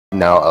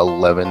now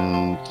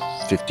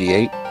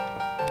 11:58.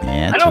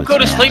 Yeah, I don't go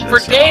to sleep for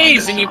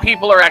days, and you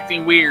people are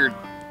acting weird.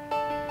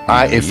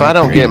 If I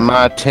don't get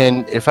my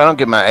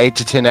 8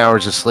 to 10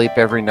 hours of sleep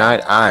every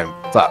night, I'm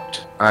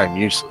fucked. I'm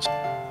useless.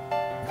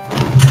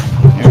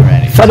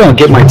 If I don't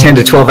get my 10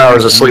 to 12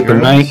 hours of sleep a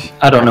night,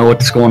 I don't know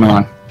what's going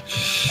on.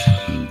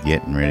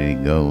 Getting ready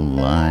to go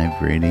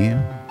live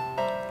radio.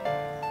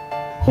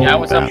 Yeah,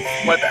 what's up?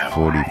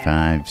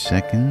 45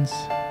 seconds.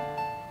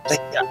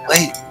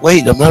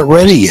 Wait, I'm not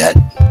ready yet.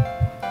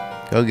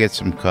 Go get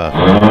some coffee.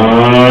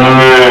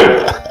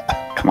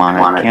 Come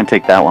on, it can't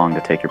take that long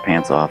to take your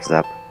pants off,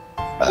 Zep.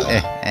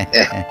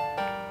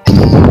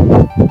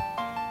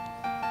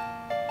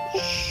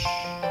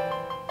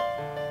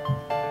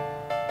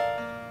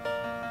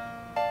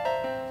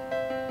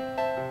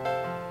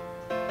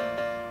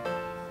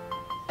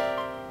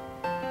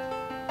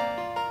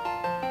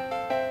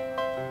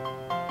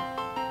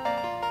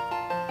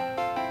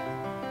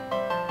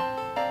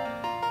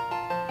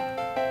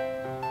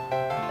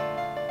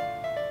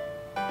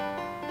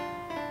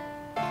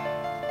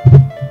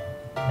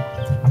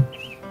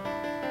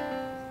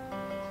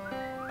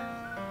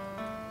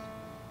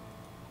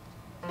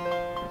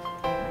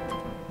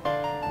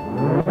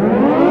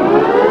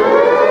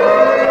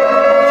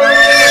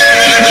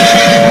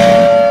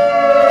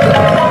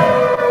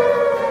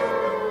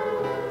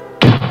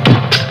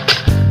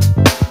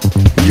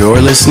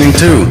 You're listening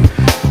to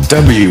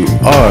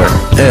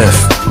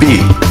WRFB,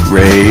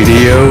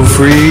 Radio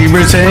Free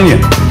Britannia.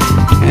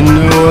 And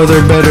no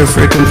other better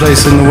freaking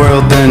place in the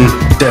world than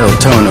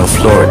Deltona,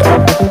 Florida.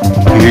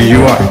 Here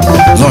you are,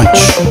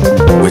 lunch,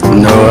 with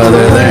no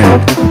other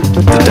than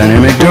the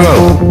dynamic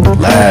duo,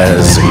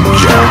 Laz and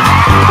Jack.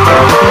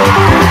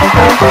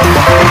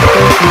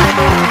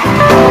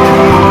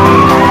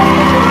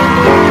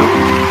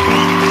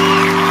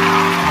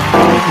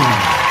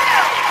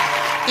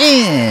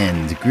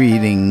 And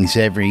greetings,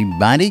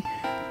 everybody.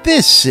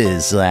 This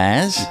is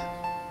Laz.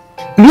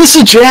 And this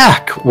is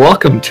Jack.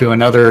 Welcome to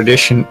another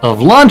edition of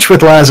Lunch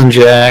with Laz and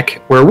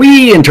Jack, where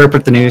we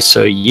interpret the news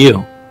so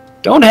you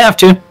don't have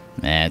to.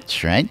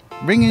 That's right.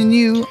 Bringing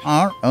you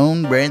our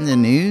own brand of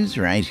news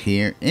right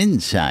here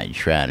inside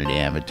Shrouded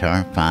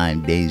Avatar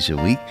 5 days a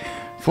week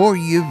for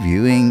your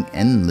viewing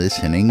and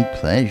listening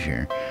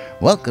pleasure.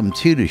 Welcome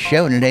to the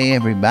show today,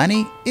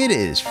 everybody. It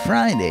is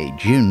Friday,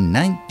 June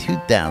 9th,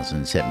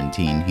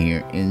 2017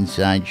 here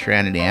inside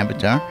Shrouded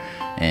Avatar,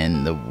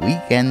 and the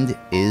weekend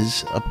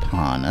is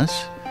upon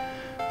us.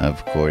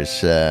 Of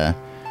course,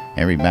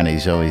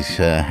 everybody's always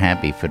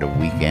happy for the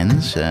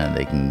weekends.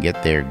 They can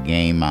get their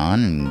game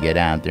on and get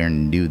out there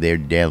and do their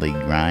daily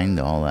grind,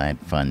 all that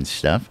fun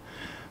stuff.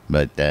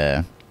 But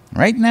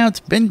right now it's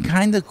been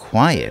kind of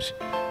quiet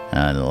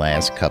the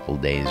last couple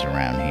days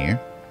around here.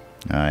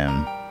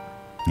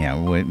 Yeah,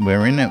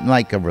 we're in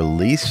like a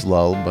release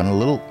lull, but a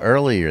little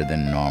earlier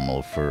than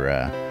normal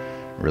for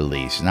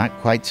release. Not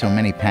quite so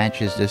many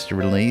patches just to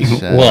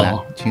release. Well,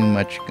 not too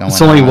much going on. It's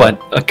only,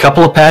 a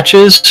couple of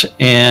patches,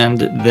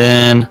 and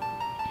then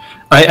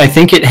I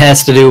think it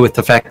has to do with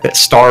the fact that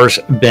Star's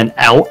been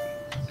out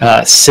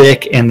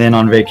sick and then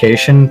on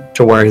vacation,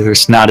 to where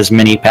there's not as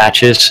many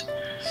patches.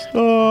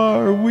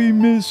 Star, we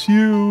miss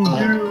you.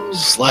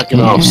 Slacking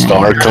off,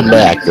 Star. Come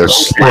back.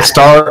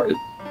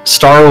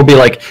 Star will be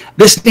like,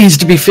 this needs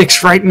to be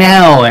fixed right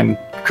now, and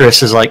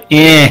Chris is like,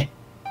 it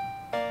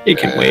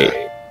can wait.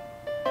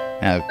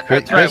 Now,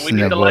 Chris and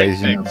the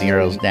boys and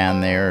girls down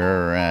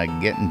there are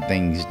getting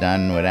things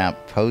done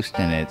without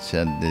posting it,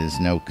 so there's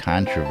no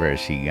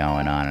controversy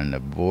going on the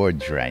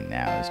boards right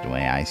now, is the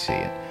way I see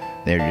it.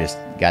 They're just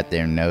got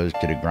their nose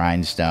to the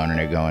grindstone, and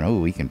they're going, oh,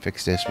 we can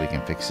fix this, we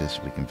can fix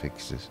this, we can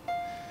fix this.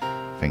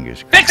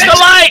 Fingers crossed. Fix the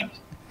light!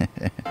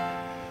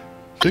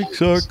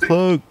 Fix our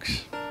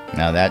cloaks.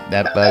 Now, that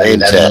bug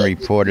has been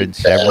reported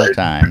several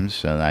times,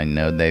 so I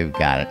know they've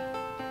got it.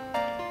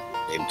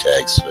 Name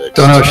tags fixed.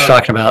 Don't know what you're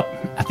talking about.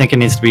 I think it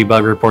needs to be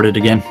bug reported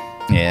again.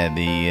 Yeah,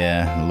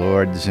 the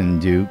Lords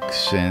and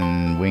Dukes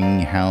and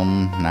Wing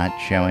Helm not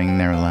showing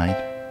their light.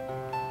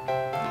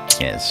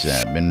 Yes,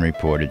 been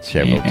reported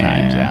several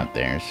times out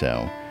there,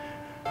 so...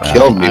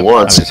 Killed me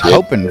once. I was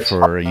hoping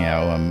for,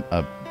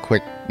 a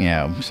quick,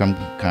 some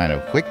kind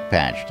of quick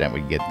patch that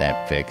would get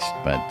that fixed,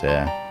 but...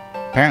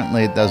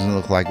 apparently, it doesn't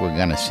look like we're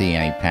going to see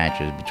any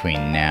patches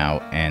between now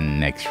and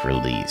next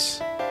release.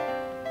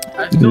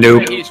 I still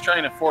think he's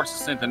trying to force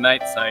us into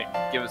night sight,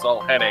 give us all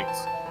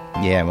headaches.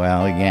 Yeah,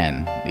 well,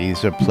 again,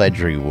 these are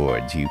pledge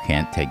rewards. You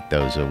can't take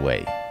those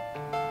away.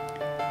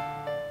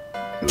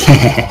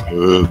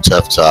 Ooh,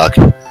 tough talk.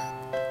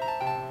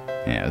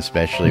 Yeah,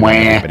 especially when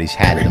everybody's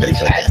had them for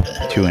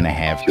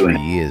 2.5, 3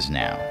 years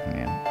now.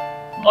 Yeah.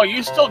 Oh,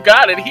 you still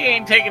got it. He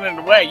ain't taking it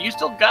away. You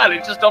still got it.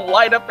 It just don't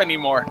light up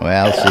anymore.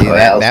 Well, see,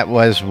 that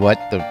was what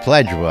the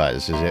pledge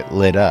was, is it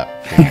lit up.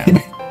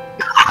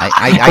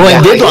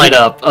 It did light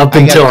up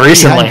until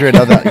recently. 300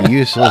 other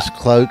useless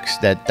cloaks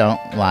that don't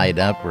light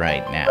up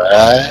right now.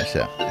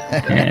 So,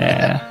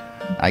 yeah.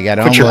 I got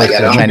almost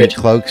as many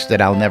cloaks that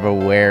I'll never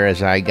wear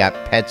as I got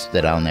pets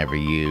that I'll never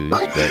use.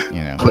 But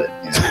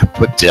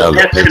put down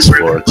the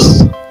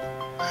pitchforks.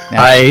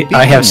 Now,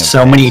 I have speaking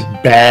so of many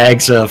pets,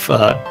 bags of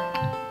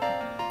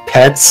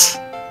pets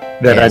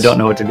that I Yes. don't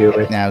know what to do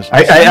with. Now,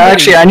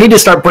 I need to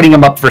start putting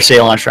them up for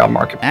sale on Shroud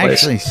Marketplace.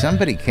 Actually,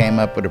 somebody came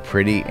up with a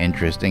pretty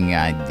interesting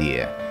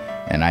idea,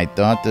 and I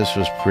thought this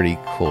was pretty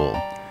cool.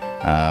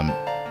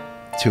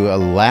 To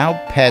allow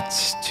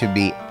pets to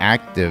be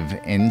active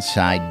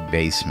inside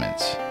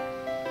basements,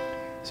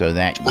 so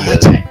that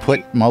you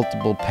put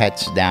multiple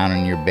pets down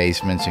in your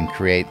basements and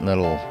create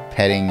little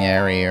petting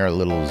area or a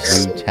little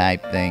zoo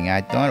type thing.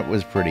 I thought it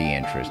was pretty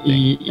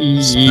interesting.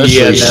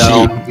 Especially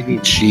sheep. You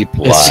need sheep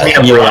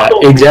live.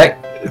 Yeah,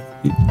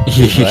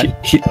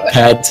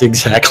 that's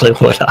exactly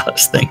what I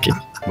was thinking.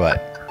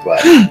 But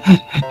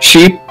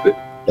Sheep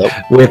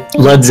with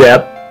Led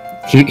Zepp.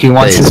 He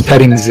wants his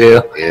petting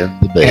zoo. In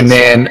the And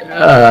basement.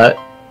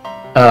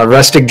 then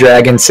Rustic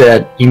Dragon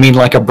said, "You mean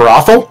like a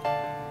brothel?"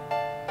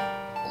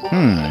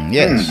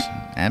 yes,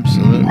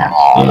 absolutely.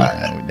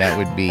 That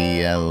would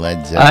be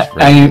Led Zepp's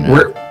I mean,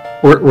 version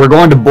of- we're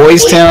going to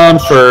Boys Town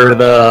for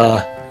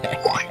the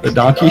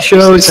donkey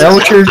show. Is that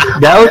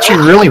what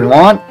you really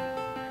want?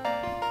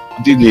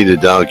 You do need a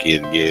donkey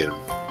in game.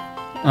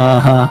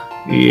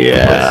 It's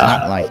Yeah.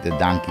 not like the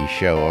donkey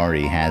show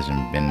already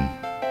hasn't been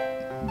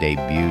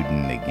debuted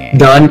in the game.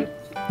 Done.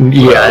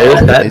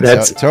 Yeah,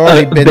 that's it's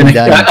already been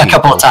done a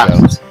couple of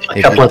times.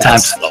 A couple of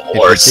times. The If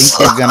you horse.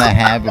 think you're gonna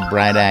have a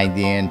bright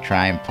idea and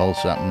try and pull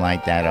something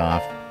like that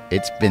off,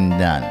 it's been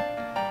done.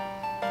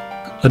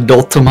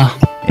 Adultima.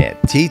 Yeah,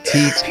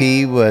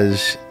 TTP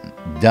was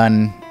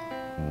done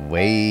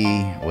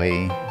way.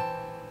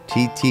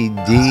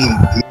 TTD,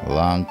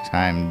 long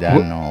time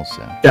done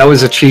also. That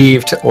was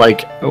achieved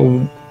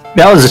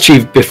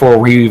before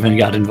we even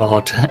got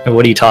involved.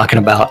 What are you talking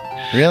about?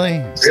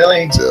 Really?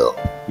 So,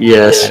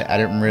 Yes. I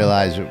didn't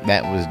realize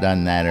that was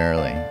done that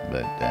early,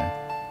 but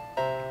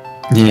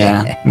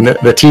Yeah.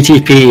 The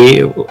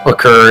TTP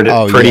occurred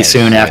pretty yes,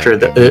 soon after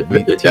the.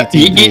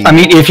 TTP. I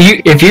mean,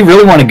 if you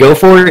really want to go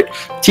for it,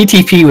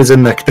 TTP was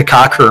in the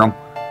cock room.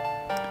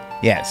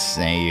 yes,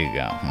 there you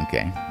go.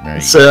 Okay, very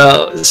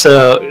good.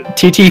 So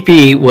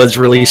TTP was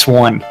release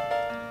 1.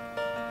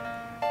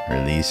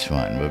 Release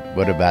one. But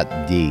what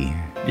about D?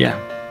 Yeah.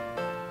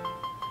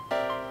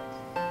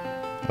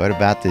 What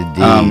about the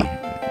D? Um,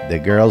 The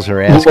girls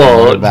are asking,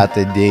 well- what about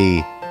the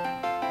D?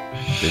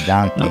 The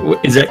donkey.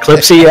 Is that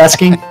Clipsy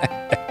asking?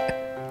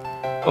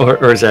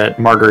 or is that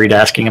Marguerite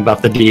asking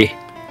about the D?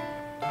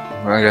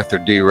 I got their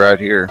D right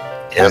here.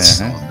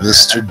 yes, Uh-huh.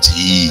 Mr.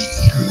 D.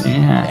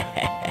 Yeah.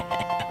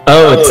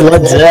 Oh, it's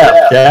Led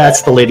Zepp.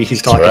 That's the lady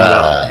he's talking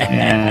about. right.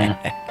 Yeah.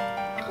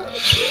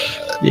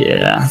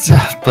 Yeah.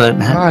 But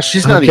Oh,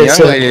 she's not okay, a young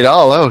so lady at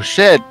all. Oh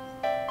shit!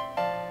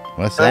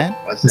 What's that?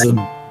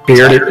 the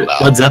bearded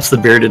Led Zepp's the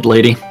bearded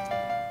lady.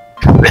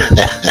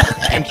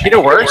 And Peter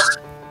Worst?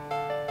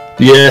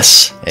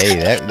 Yes. Hey,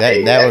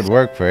 that would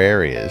work for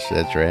areas.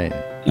 That's right.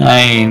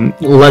 I mean,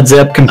 Led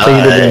Zepp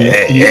completed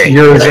in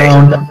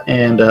Eurozone,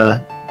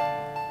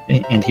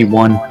 and he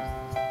won.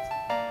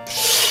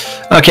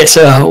 Okay,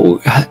 so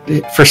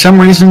for some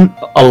reason,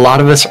 a lot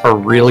of us are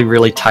really,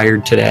 really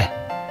tired today.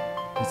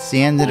 It's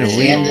the end of the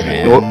week,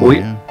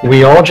 man.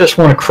 We all just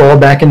want to crawl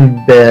back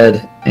in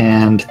bed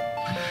and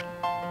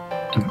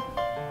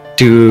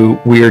do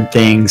weird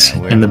things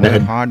in the We're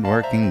bed.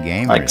 hard-working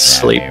gamers Like out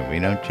sleep. here. We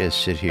don't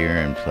just sit here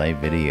and play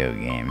video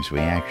games. We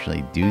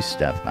actually do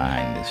stuff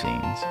behind the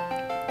scenes.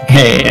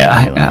 Hey,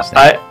 realize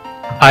that.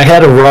 I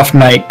had a rough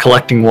night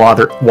collecting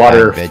water.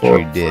 I bet for-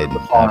 you did for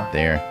the farm. up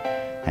there.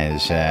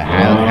 How's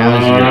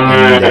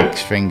your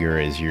index finger?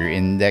 Is your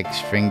index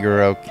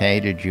finger okay?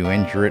 Did you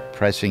injure it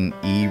pressing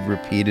E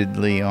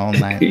repeatedly all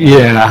night?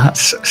 Yeah,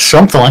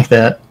 something like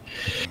that.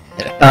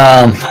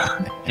 Come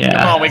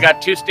Yeah. on, we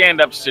got 2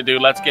 stand-ups to do.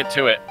 Let's get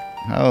to it.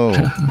 Oh,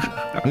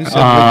 who said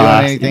we're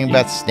doing anything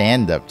about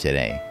stand-up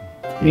today?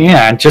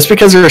 Yeah, just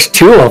because there's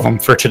 2 of them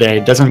for today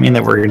doesn't mean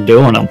that we're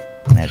doing them.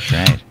 That's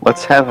right.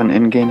 Let's have an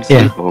in-game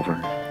Yeah.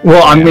 sleepover.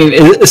 Well, I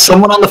mean,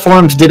 someone on the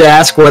forums did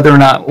ask whether or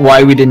not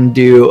why we didn't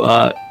do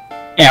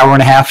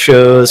hour-and-a-half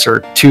shows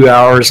or 2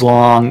 hours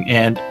long,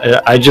 and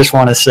I just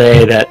want to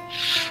say that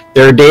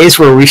there are days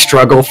where we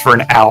struggle for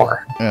an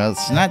hour. Well,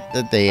 it's not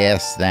that they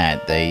asked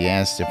that. They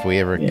asked if we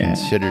ever Yeah.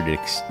 considered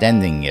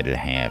extending it a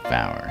half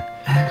hour.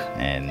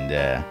 And,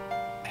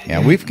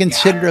 we've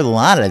considered a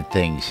lot of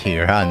things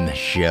here on the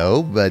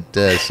show, but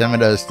some of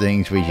those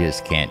things we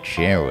just can't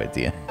share with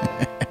you.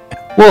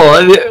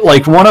 Well,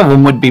 like one of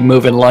them would be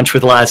moving lunch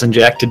with Laz and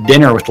Jack to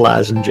dinner with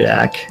Laz and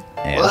Jack.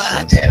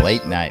 It's a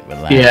late night with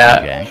Laz Yeah.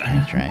 and Jack.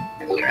 That's right.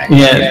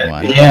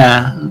 Yeah,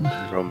 yeah.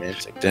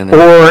 Romantic dinner.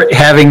 Or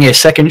having a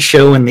second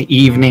show in the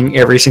evening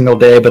every single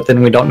day, but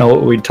then we don't know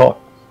what we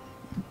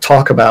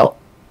talk about.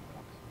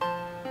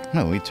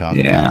 No, we talk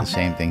Yeah. about the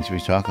same things we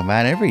talk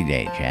about every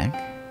day, Jack.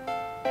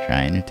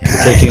 Trying to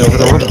Taking over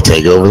the world.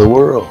 Take over the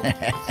world.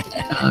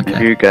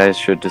 Okay. You guys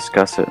should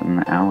discuss it in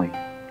the alley.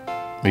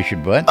 We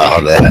should what?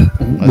 Oh, that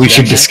We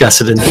should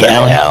discuss it in the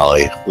alley.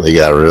 alley. They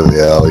got rid of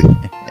the alley.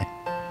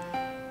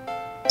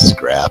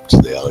 Scrapped.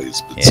 The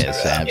alley's been Yes,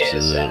 scrapped.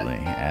 absolutely.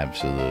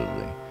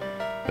 Absolutely.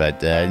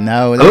 But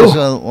no, there's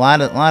a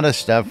lot of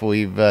stuff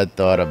we've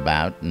thought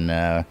about,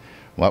 and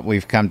what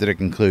we've come to the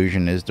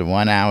conclusion is the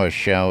 1 hour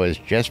show is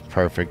just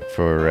perfect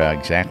for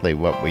exactly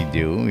what we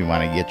do. We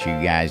want to get you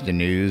guys the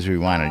news. We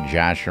want to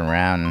josh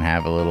around and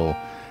have a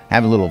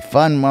little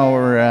fun while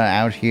we're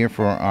out here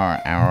for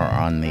our hour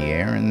on the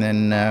air. And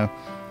then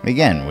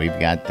again, we've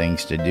got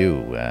things to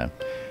do.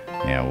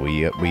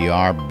 We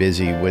are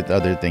busy with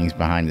other things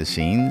behind the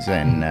scenes,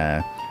 and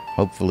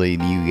hopefully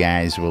you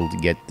guys will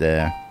get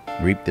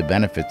reap the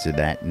benefits of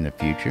that in the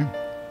future.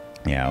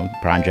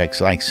 Projects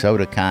like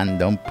SodaCon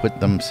don't put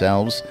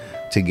themselves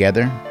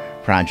together.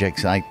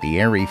 Projects like the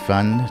Airy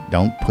Fund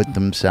don't put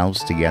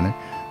themselves together.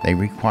 They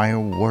require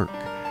work.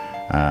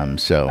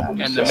 So,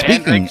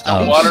 speaking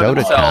of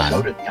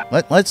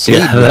SodaCon, let's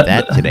lead with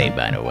that today,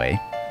 by the way.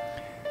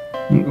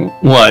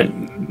 What?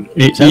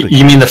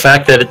 You mean the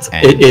fact that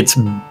it's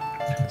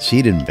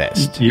Seed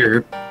Invest?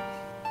 You're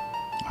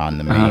on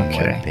the main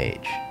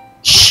webpage.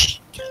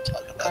 Can't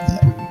talk about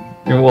that.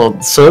 Well,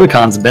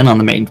 SodaCon's been on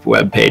the main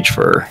webpage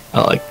for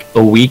like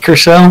a week or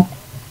so.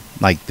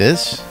 Like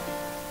this?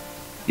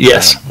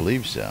 Yes. I don't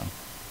believe so.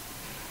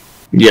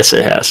 Yes,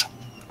 it has.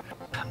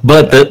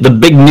 But the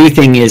big new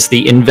thing is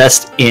the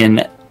Invest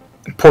in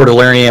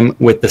Portalarium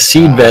with the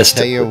Seedvest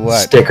tell you what,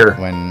 sticker.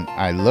 When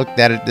I looked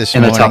at it this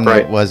in the morning, top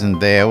right. It wasn't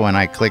there. When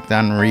I clicked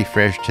on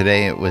refresh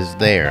today, it was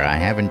there. I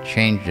haven't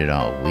changed it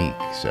all week,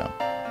 so.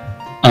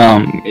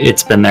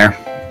 It's been there.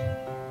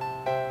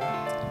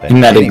 But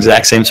In that anyway,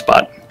 exact same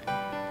spot.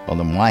 Well,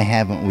 then why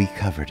haven't we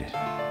covered it?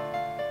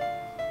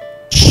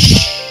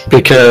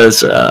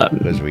 Because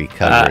we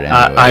covered it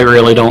anyway. I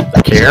really don't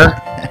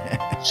care.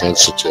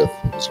 Sensitive.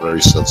 It's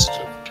very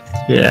sensitive.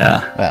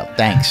 Yeah. Well,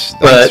 thanks.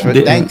 But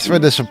Thanks for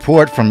the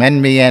support from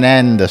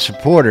NBNN, the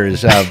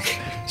supporters of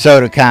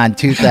SodaCon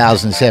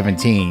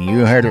 2017.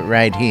 You heard it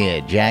right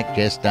here. Jack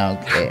just don't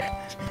care.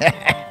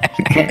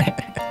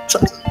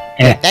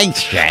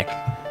 Thanks, Jack.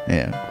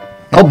 Yeah.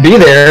 I'll be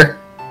there,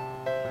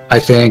 I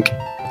think.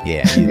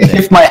 Yeah.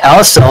 If my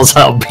house sells,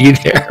 I'll be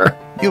there.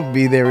 You'll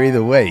be there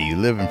either way. You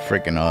live in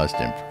frickin'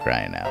 Austin, for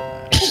crying out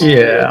loud.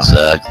 Yeah.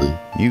 Exactly.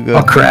 You go.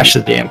 I'll crash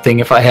the damn thing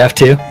if I have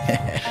to.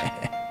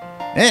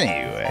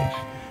 Anyway,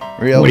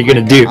 What are you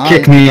going to do?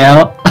 Kick me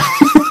out?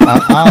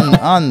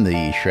 on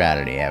the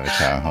Shroud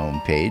Avatar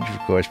homepage, of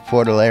course,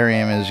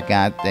 Portalarium has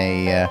got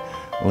a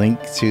link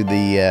to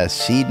the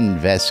Seed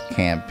Invest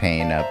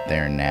campaign up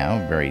there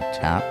now, very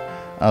top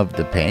of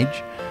the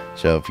page.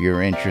 So if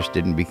you're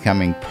interested in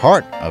becoming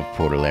part of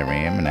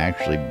Portalarium and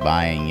actually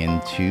buying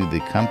into the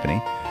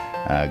company,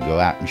 go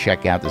out and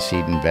check out the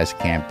Seed Invest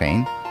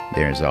campaign.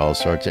 There's all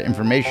sorts of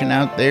information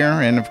out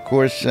there, and of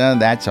course,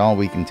 that's all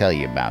we can tell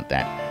you about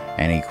that.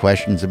 Any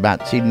questions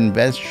about Seed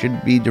Invest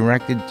should be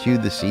directed to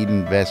the Seed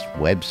Invest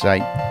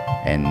website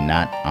and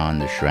not on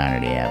the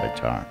Shroud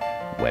Avatar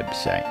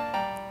website.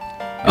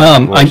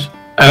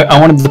 I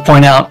wanted to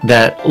point out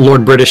that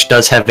Lord British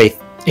does have a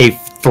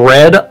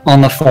thread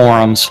on the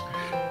forums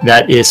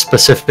that is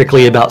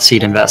specifically about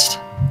Seed Invest.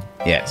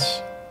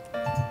 Yes.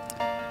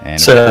 And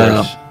So- of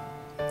course,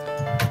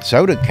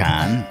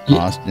 SodaCon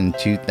Austin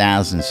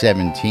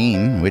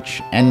 2017,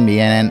 which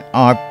NBNN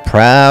are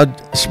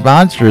proud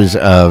sponsors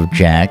of,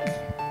 Jack.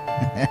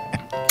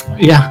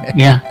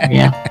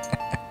 Yeah.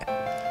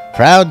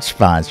 Proud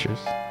sponsors.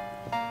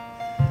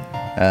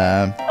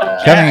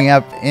 Coming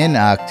up in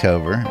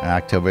October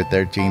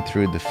 13th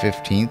through the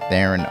 15th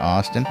there in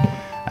Austin.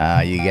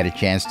 You get a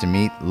chance to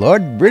meet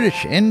Lord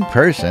British in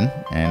person,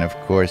 and of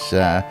course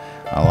a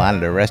lot of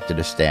the rest of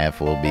the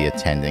staff will be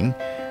attending.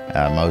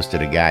 Most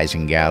of the guys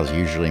and gals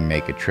usually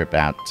make a trip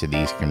out to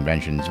these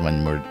conventions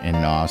when we're in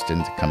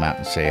Austin to come out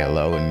and say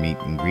hello and meet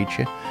and greet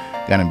you.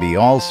 Going to be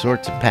all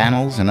sorts of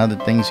panels and other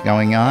things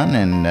going on,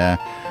 and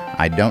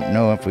I don't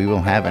know if we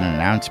will have an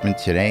announcement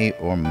today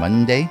or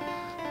Monday,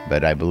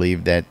 but I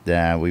believe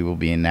that we will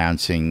be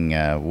announcing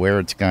where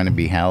it's going to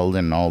be held,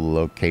 and all the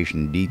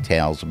location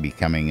details will be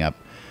coming up.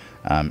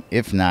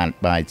 If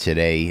not by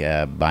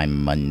today, by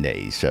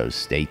Monday. So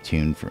stay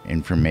tuned for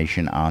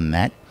information on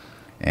that.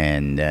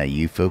 And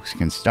you folks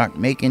can start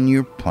making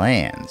your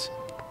plans.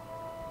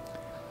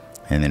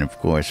 And then, of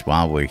course,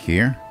 while we're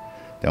here,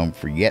 don't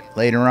forget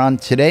later on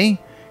today,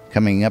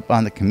 coming up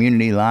on the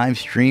community live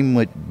stream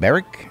with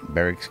Beric.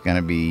 Beric's going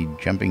to be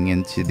jumping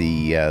into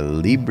the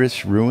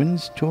Libris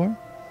Ruins tour.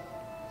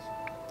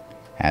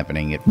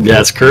 Happening at 4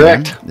 That's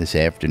correct. p.m. this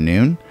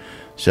afternoon.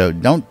 So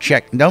don't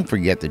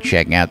forget to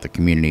check out the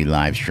community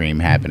live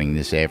stream happening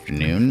this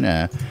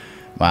afternoon.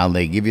 While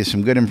they give you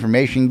some good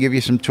information, give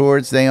you some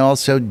tours, they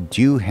also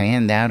do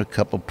hand out a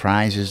couple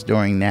prizes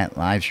during that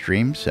live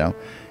stream. So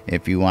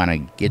if you want to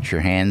get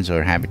your hands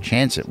or have a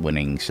chance at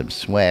winning some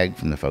swag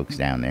from the folks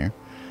down there,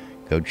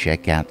 go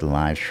check out the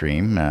live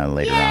stream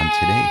later on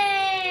today.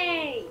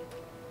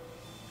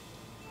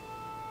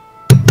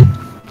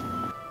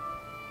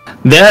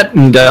 That,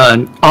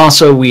 and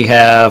also we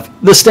have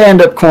the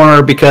stand-up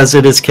corner. Because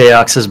it is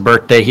Chaox's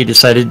birthday, he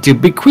decided to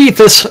bequeath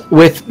us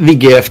with the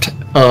gift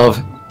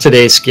of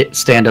today's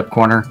stand-up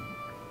corner.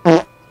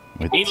 With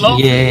Meatloaf?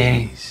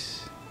 Yay.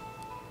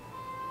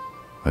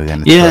 We're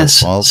going to Yes,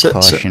 throw all so-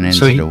 caution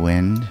so into he- the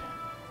wind.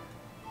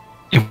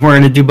 If we're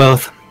going to do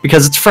both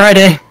because it's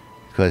Friday.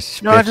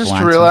 Because No, I just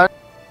realized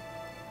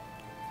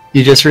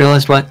You just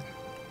realized what?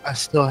 I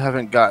still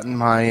haven't gotten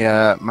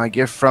my my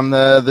gift from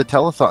the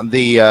telethon.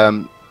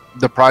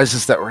 The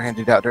prizes that were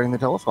handed out during the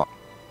telethon.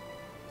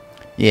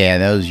 Yeah,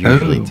 those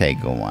usually Oh.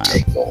 take a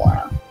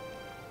while.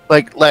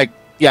 Like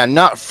yeah,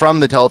 not from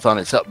the telethon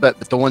itself, but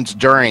the ones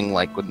during,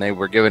 like when they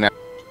were giving out.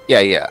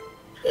 Yeah.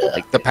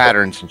 Like the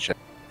patterns and shit.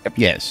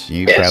 Yes,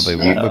 we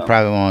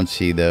probably won't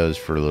see those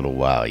for a little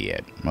while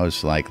yet.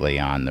 Most likely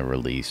on the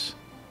release.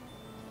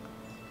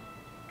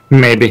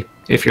 Maybe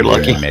if you're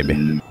lucky.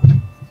 Maybe.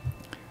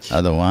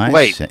 Otherwise,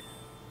 Wait a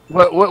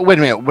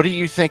minute. What are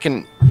you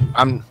thinking?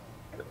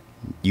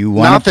 you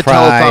won Not a the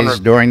prize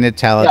telethon. during the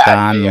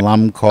telethon. Yeah.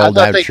 Lum I called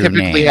thought out they your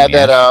typically name. had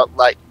yeah? that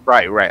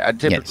right. I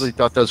typically Yes.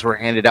 thought those were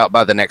handed out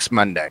by the next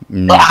Monday.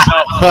 No,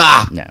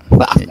 no.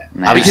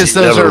 Because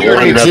those are Never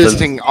won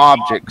pre-existing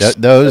objects.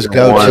 Those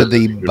go to One.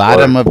 the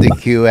bottom of the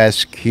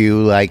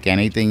QSQ like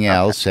anything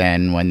else,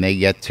 and when they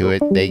get to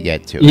it, they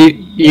get to it.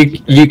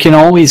 You can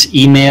always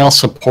email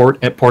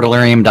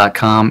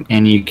support@portalarium.com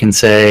and you can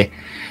say,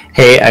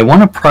 hey, I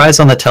won a prize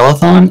on the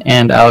telethon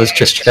and I was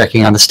just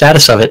checking on the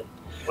status of it.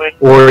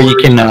 Or you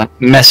can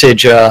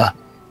message You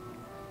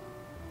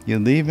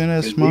leaving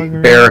us,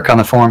 Margaret? Barrick on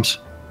the forums.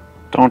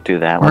 Don't do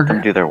that. Let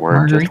them do their work.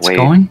 Marguerite's Just wait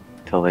going?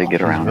 till they get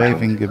She's around to it.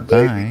 waving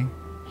goodbye.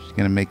 She's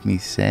gonna make me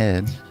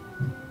sad.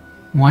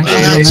 Why is she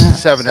doing that?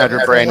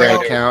 700 brand new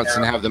accounts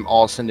and have them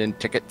all send in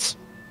tickets.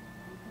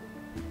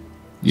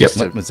 Yep.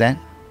 What was that?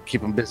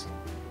 Keep them busy.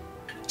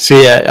 So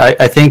yeah,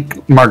 I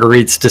think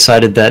Marguerite's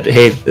decided that,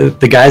 hey,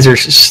 the guys are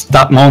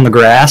stop mowing the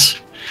grass,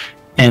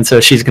 and so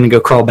she's going to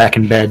go crawl back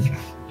in bed.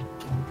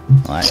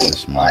 Well, that's a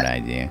smart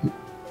idea.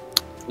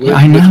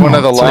 I know. With one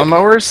of the it's like-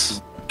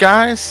 lawnmowers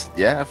guys?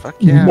 Yeah, fuck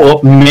yeah. Well,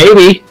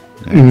 maybe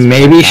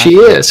That's she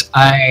is.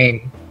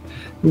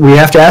 We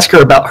have to ask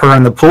her about her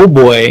and the pool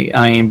boy.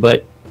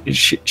 But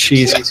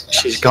she's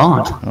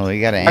gone. Well, we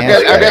gotta I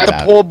ask got her the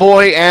about pool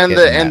boy and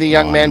getting the that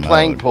young man lawn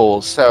playing mowed.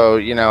 pool. So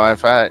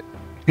if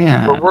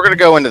Yeah. we're gonna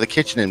go into the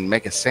kitchen and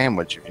make a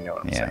sandwich, if you know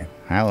what I'm Yeah. saying.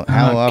 How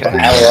Oh, often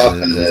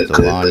God. does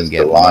the lawn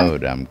get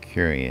mowed? I'm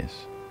curious.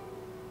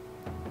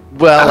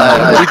 Well,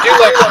 we do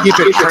like to keep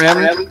it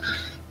trimmed.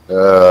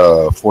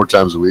 4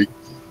 times a week.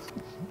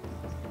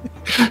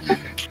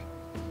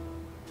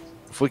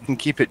 If we can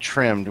keep it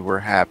trimmed, we're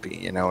happy.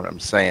 You know what I'm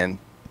saying?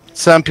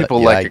 Some people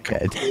You like like it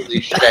that.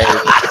 completely shaved.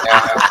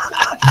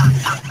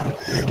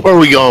 Where are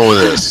we going with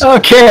this?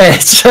 Okay,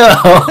 so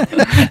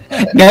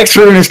next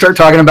we're going to start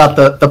talking about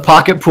the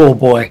pocket pool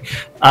boy.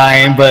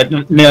 But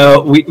no,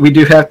 we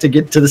do have to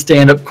get to the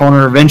stand-up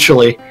corner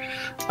eventually.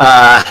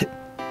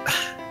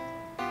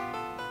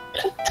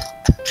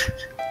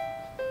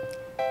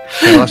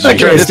 Let's Okay,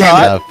 turn this stand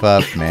on. Stuff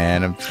up,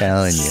 man. I'm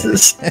telling you.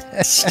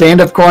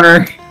 Stand-up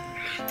corner.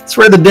 It's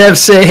where the devs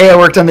say, hey, I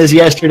worked on this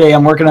yesterday,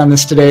 I'm working on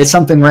this today.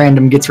 Something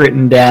random gets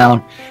written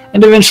down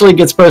and eventually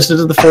gets posted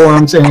to the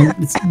forums. And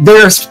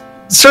there's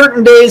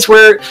certain days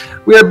where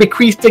we are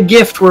bequeathed a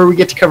gift where we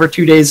get to cover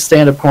 2 days of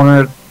stand-up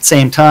corner at the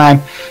same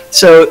time.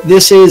 So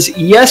this is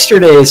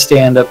yesterday's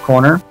stand-up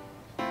corner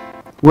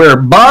where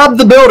Bob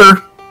the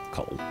Builder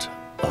Cult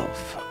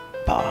of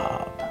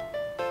Bob.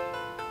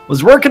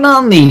 was working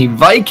on the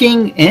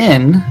Viking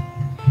Inn.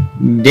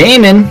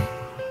 Damon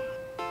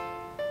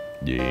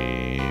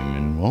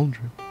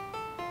Waldron.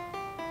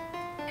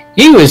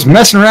 he was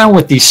messing around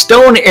with the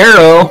stone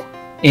arrow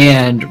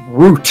and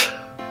root.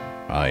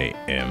 I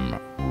am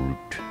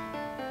Root.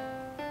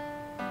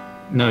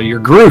 No, you're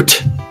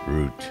Groot.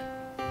 Root.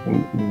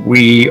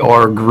 We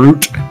are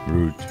Groot.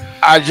 Root.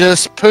 I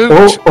just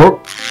pooped.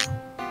 Or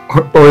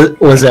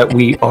was that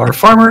we are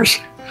farmers?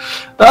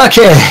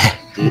 Okay.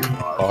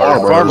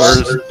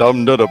 Farmers.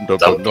 Dum dum dum dum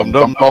dum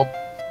dum dum.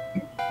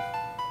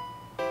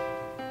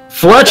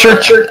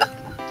 Fletcher.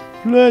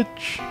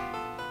 Fletch.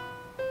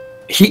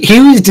 He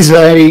was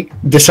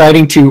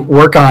deciding to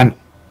work on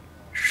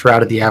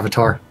Shroud of the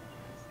Avatar.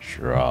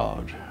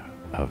 Shroud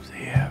of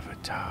the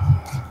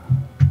Avatar.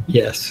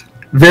 Yes.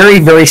 Very,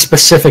 very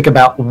specific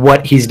about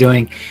what he's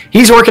doing.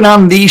 He's working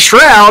on the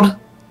Shroud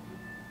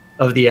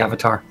of the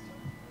Avatar.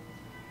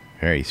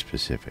 Very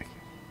specific.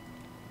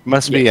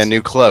 Must be a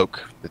new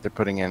cloak that they're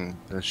putting in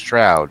the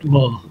shroud.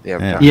 Well, The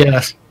Avatar.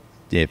 yes.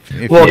 If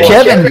Well,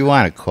 if you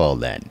want to call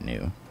that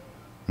new,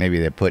 maybe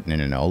they're putting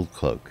in an old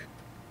cloak.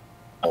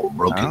 Oh,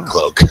 broken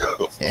cloak.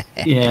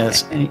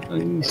 Yes.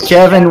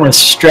 Kevin was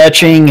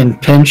stretching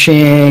and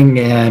pinching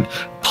and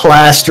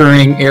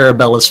plastering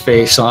Arabella's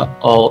face on.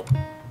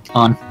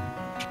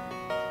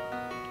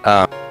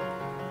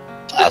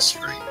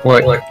 Blasphemy.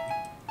 What?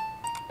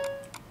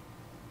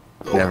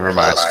 Never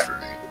mind.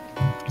 Blasphemy.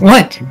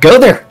 What? Go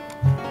there.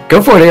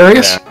 Go for it,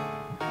 Arius.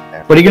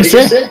 Yeah. What are you gonna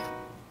say?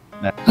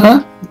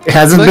 Huh? It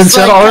hasn't been Looks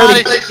said like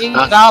already. cottage cheese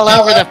all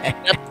over the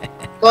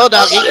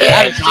bulldog eating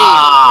cottage cheese.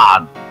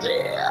 Ah,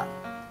 yeah.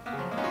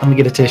 Let me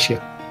get a tissue.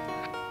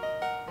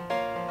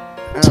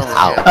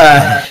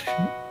 Oh,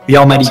 The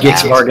almighty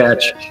Gix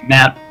Vargach.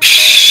 Matt.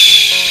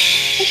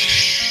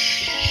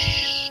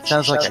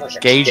 Sounds like a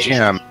gay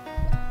gym.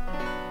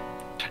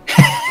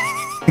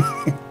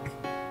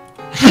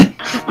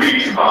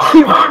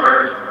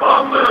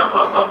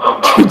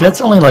 Dude,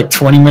 that's only like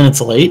 20 minutes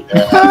late.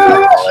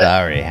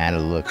 Sorry, had to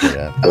look it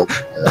up.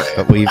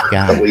 But we've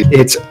got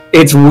It's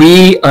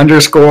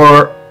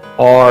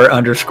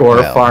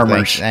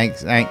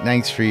we_r_farmers.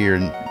 Thanks for your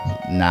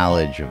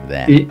knowledge of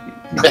that. Yeah.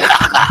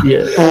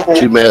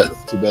 Too bad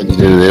you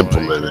didn't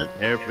implement it.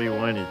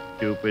 Everyone is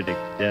stupid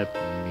except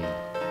me.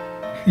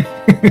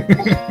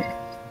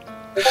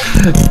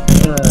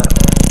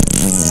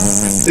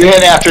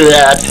 Then after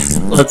that,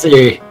 let's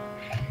see.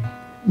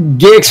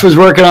 Gix was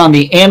working on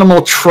the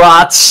animal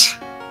trots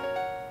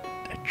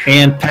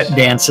and pet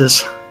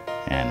dances.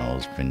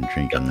 Animal's been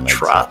drinking the lots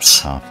trots.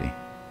 of coffee.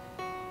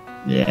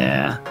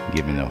 Yeah.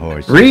 Giving the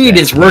horse. Reed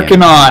is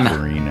working on.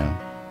 Perino.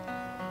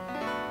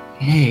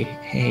 Hey.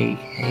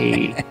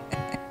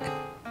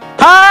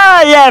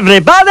 Hi,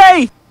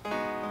 everybody!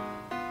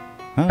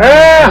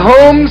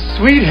 Home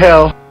sweet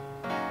hell.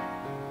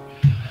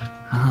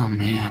 Oh,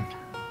 man.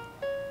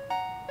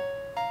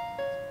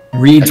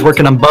 Reed's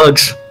working on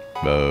bugs.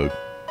 Bug.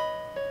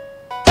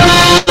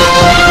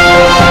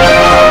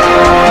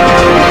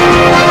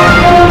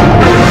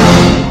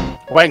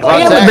 Wait,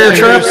 And bear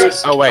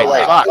traps. Oh wait,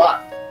 fuck.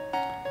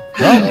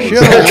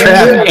 Bear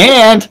trap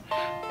and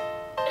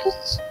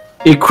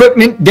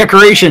equipment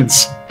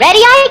decorations. Ready,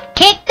 I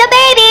kick the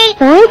baby.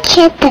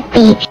 Kick the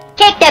baby.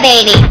 Kick the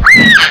baby.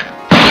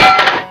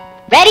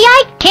 Ready,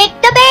 I kick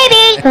the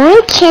baby.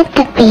 Kick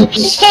the baby.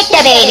 Kick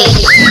the baby.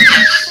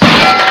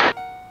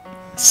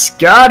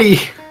 Scotty.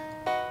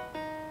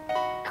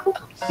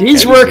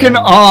 He's working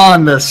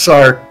on the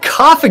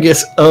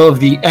sarcophagus of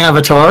the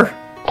Avatar.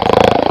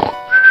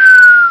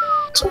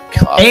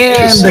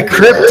 And the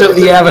crypt of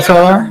the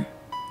Avatar.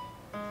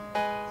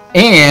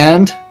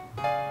 And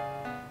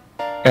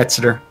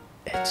Exeter.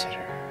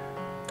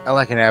 I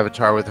like an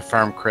avatar with a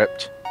firm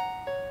crypt.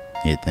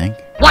 You think?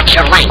 What's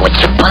your language,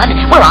 bud?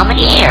 We're on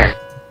the air.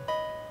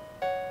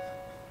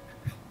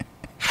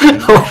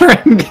 Over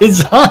in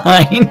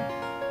design.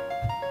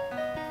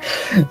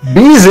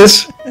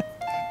 Beezus.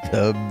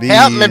 The bees.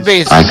 Help me,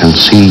 bees. I can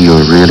see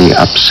you're really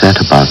upset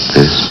about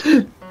this.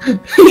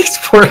 He's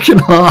working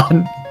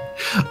on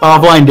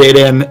offline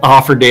data and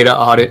offer data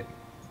audit.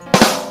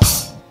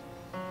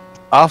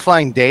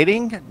 Offline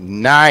dating?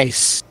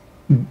 Nice.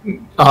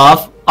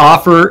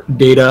 Offer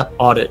data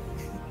audit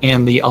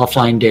and the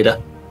offline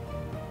data.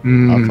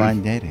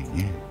 Offline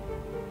dating,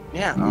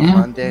 Yeah,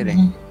 offline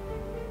dating.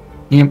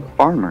 Yep.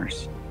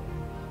 Farmers.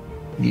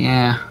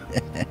 Yeah.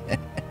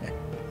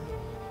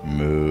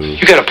 Moo.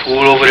 You got a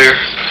pool over there?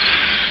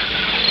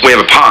 We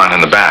have a pond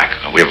in the back.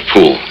 We have a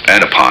pool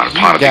and a pond. A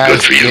pond would be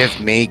good for you. Give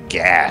me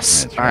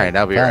gas. All right,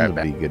 I'll be right That'll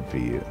back. be good for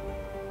you.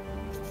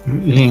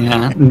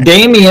 Yeah.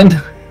 Damien.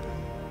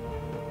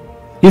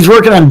 He's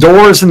working on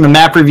doors in the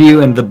map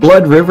review and the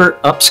Blood River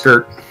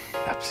upskirt.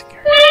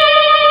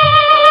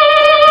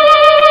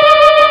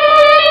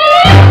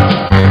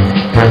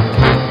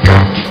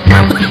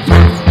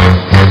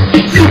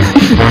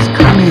 It's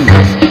coming.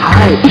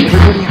 Hi,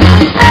 everybody,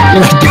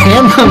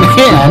 Dan the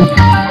Man.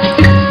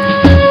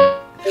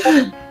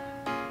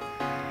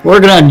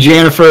 Working on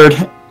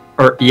Janiford,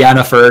 or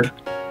Yaniford,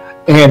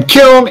 and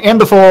Kiln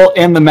and the Fall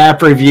and the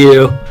map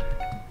review,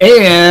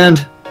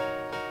 and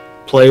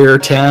player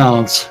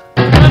towns.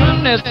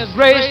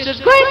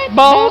 Great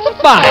balls of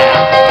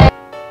fire.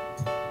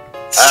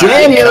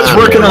 Samuel's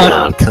working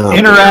on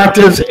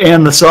interactives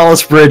and the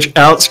Solace Bridge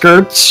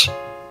outskirts.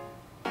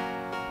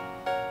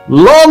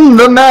 Lum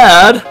the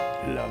Mad.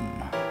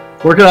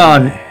 Working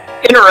on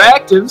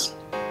interactives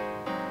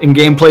and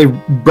gameplay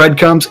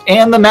breadcrumbs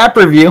and the map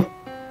review.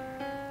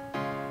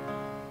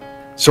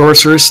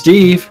 Sorcerer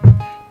Steve.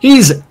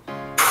 He's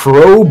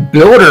Pro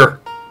Builder.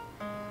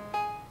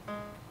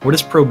 What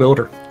is Pro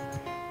Builder?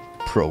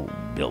 Pro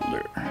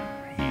Builder.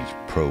 He's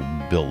pro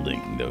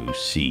building those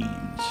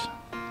scenes.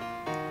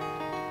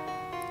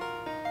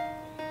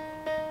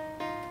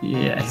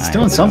 Yeah, he's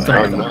doing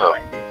something.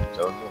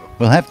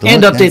 We'll have to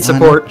And look update that one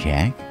support. up,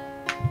 Jack.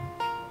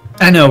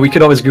 I know, we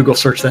could always Google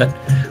search that.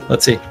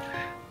 Let's see.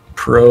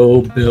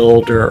 Pro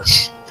Builder.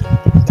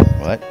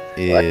 What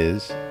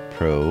is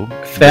Pro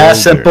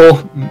Fast,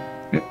 Builder?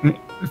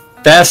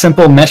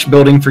 simple mesh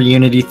building for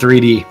Unity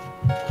 3D.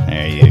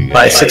 There you go.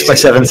 By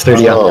 6x7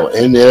 Studio. Oh,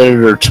 in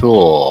editor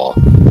tool.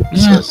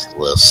 Says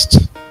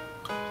list.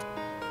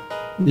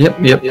 Yep.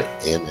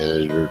 In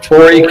editor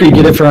tool. Or you could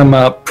get it from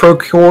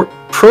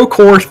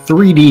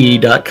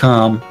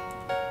Procore3D.com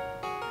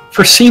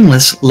for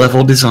seamless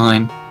level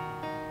design.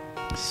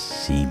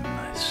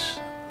 Seamless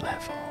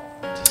level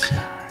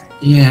design.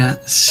 Yeah,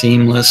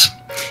 seamless.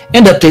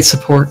 And update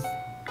support.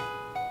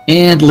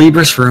 And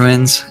Libris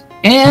Ruins.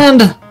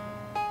 And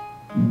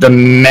the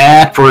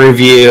map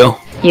review.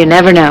 You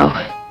never know.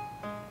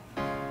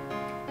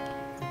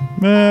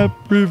 Map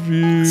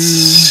review.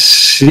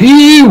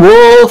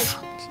 Seawolf.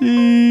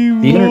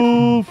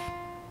 Seawolf.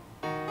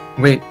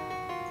 Wait,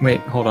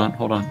 hold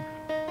on.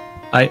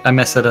 I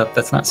messed that up.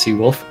 That's not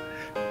Seawolf.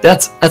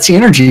 That's the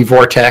energy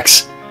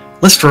vortex.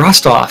 List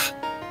Rostov.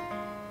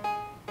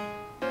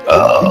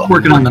 He's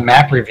working on the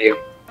map review.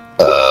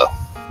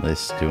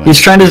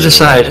 He's trying to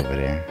decide. Over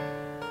there.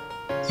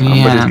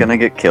 Somebody's gonna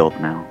get killed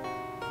now.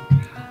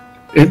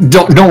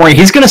 Don't worry.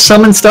 He's gonna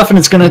summon stuff and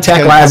it's gonna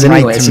attack Laz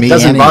anyways. It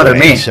doesn't bother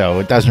me. So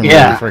it doesn't really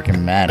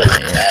freaking matter.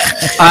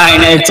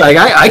 It's like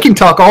I can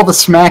talk all the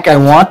smack I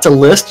want to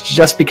List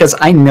just because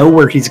I know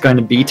where he's going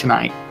to be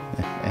tonight.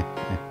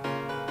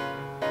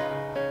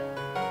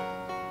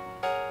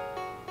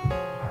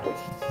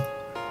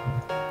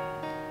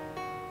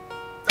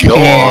 Go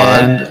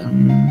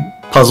on.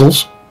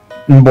 Puzzles.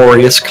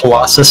 Boreas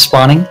Colossus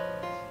spawning.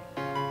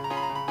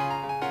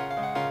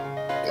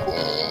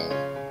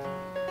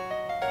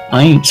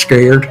 I ain't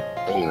scared.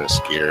 I'm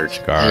scared.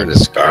 Scarred.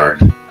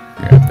 Scarred.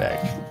 You're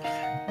back.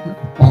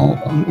 Well,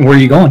 where are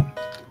you going?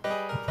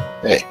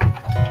 Hey.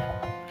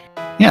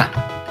 Yeah.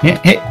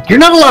 Hey, you're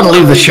not allowed to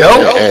leave the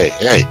show.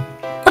 Hey.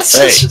 What's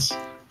this?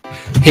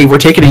 Hey, we're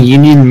taking a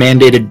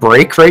union-mandated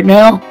break right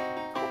now.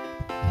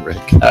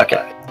 Rick.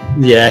 Okay.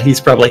 Yeah, he's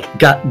probably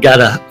got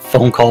a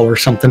phone call or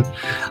something.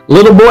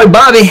 Little boy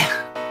Bobby.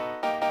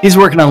 He's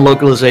working on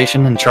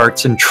localization and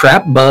charts and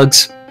trap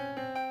bugs.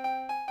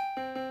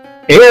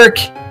 Eric.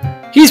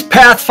 He's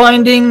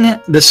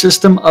pathfinding the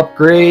system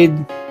upgrade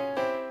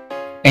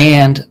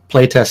and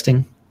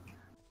playtesting.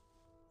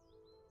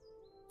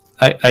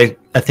 I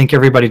think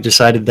everybody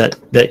decided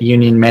that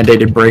union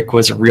mandated break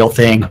was a real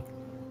thing.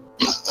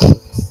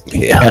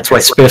 Yeah. That's why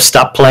Spiff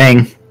stopped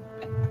playing.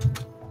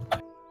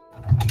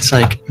 It's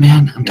like,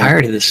 man, I'm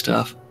tired of this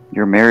stuff.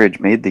 Your marriage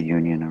made the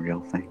union a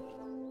real thing.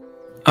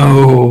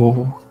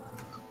 Oh.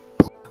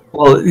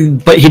 Well,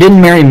 but he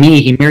didn't marry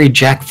me. He married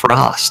Jack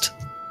Frost.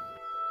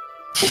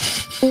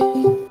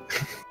 It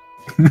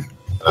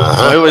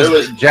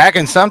was Jack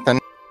and something.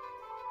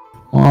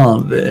 Well,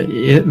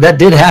 that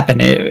did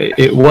happen.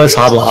 It was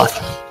Hodloth.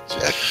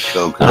 Jack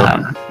Coco.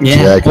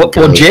 Yeah. Jack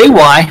Well,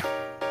 JY.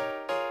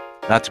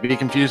 Not to be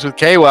confused with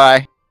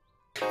KY.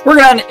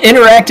 Working on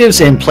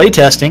interactives and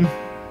playtesting.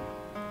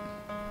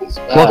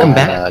 Welcome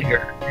back.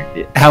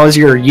 How was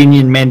your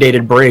union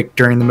mandated break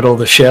during the middle of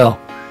the show?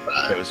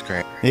 It was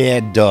great. Yeah,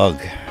 dog.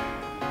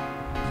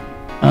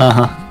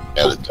 Yeah,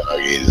 the dog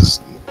ate his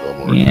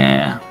more.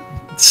 Yeah.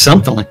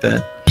 Something like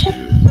that.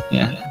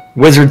 Yeah.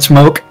 Wizard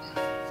Smoke.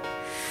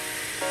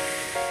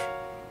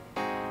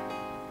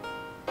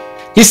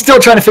 He's still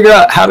trying to figure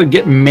out how to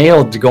get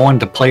mail to go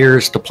into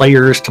players to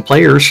players to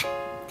players.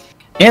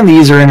 And the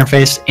user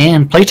interface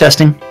and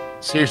playtesting.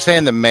 So you're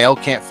saying the mail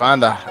can't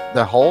find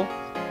the hole?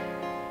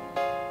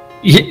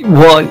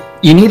 Well,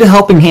 you need a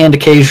helping hand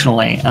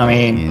occasionally. I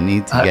mean, you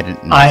need to get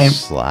it in the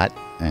slot,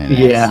 and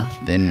yeah, it's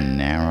thin and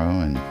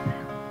narrow, and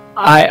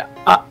I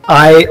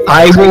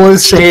will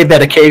say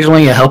that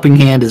occasionally a helping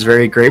hand is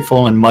very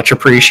grateful and much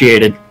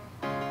appreciated.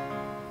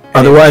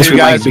 Otherwise, we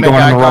might be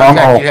going the wrong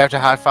hole. You have to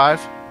high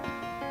five.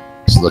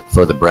 Just look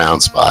for the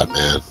brown spot,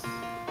 man.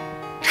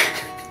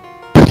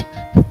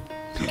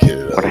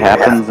 What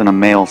happens in a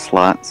mail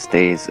slot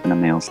stays in a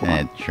mail slot.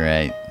 That's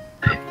right.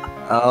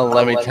 Oh,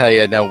 let me tell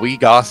you. No, we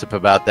gossip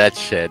about that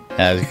shit.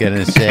 I was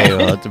gonna say,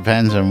 well, it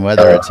depends on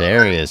whether it's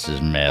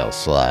Arius's mail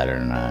slot or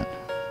not.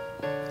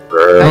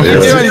 How you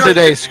doing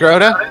today,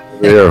 Scrota?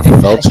 You ever hear of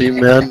Felching,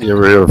 man? You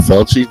ever hear of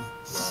Felching?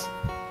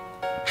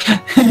 I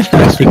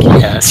think he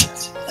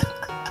has.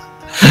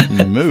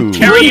 Move.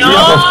 Carry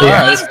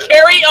on!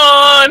 Carry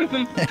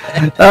on!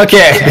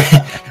 Okay.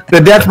 The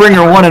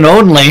Deathbringer one and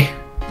only.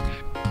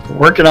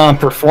 Working on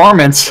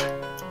performance.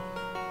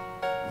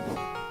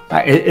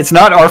 It's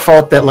not our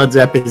fault that Led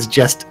Zepp is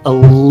just a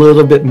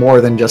little bit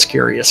more than just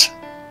curious.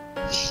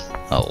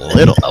 A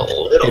little.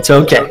 It's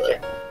okay.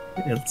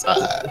 It's,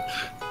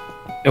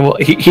 well,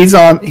 he's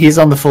on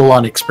the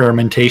full-on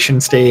experimentation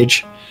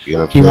stage.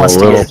 You're gonna feel a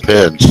little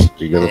pinch.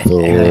 You're gonna feel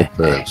a little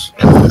pinch.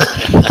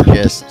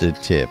 Just a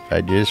tip.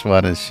 I just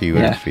want to see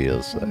what it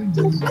feels like.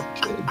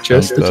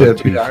 Just a tip.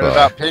 I've heard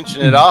about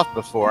pinching it off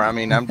before. I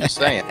mean, I'm just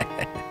saying.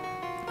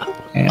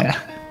 Yeah.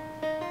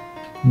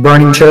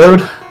 Burning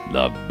Toad.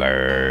 The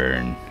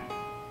burn.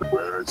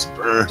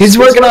 He's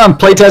working on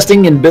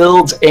playtesting and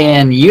builds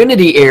and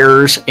Unity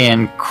errors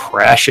and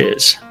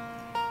crashes.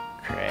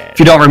 If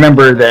you don't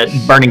remember that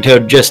Burning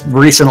Toad just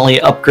recently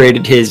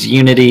upgraded his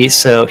Unity,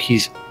 so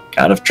he's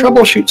got to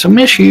troubleshoot some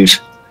issues.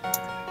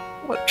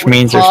 Which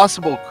means there's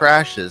possible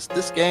crashes.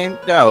 This game,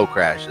 no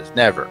crashes,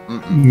 never.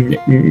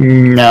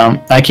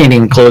 No, I can't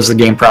even close the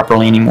game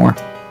properly anymore.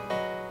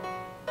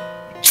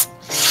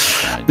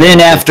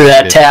 Then after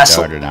that,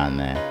 Tassel. Started on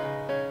that.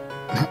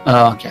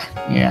 Oh, okay.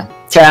 Yeah.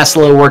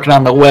 Tassel working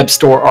on the web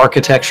store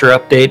architecture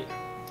update.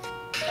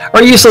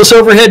 Our useless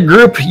overhead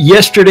group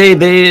yesterday,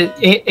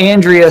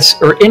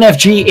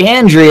 NFG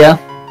Andrea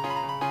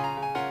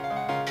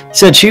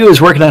said she was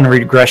working on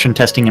regression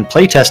testing and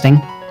play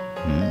testing.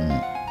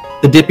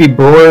 The Dippy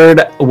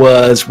Bird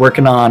was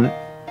working on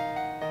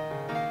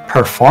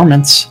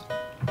performance.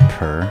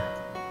 Performance.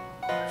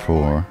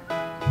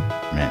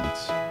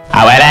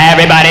 Oh, well,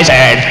 everybody's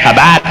heard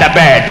about the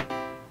bird.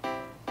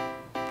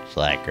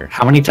 Slacker.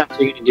 How many times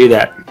are you going to do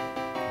that?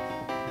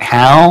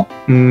 How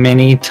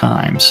many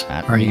times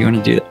are you going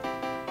to do that?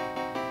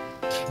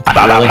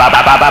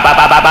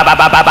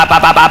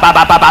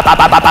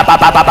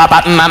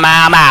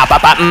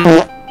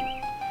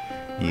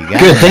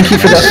 Good. Thank you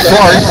for that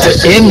fart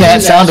to end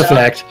that sound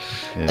effect.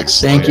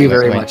 Thank you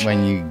very much.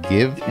 When you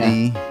give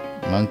the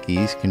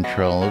monkeys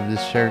control of the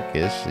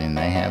circus and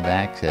they have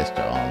access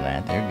to all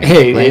that, they're going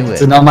to play with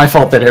it's not my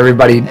fault that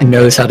everybody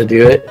knows how to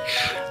do it.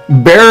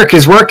 Barrick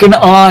is working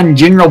on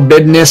general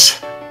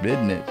business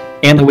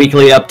and the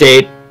weekly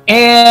update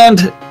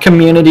and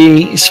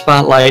community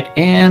spotlight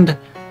and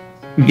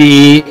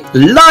the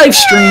live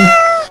stream.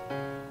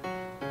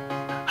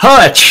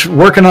 Hutch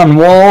working on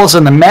walls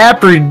and the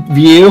map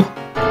review.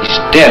 He's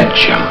dead,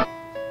 Jim.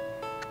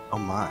 Oh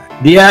my.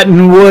 The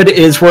Attenwood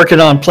is working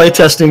on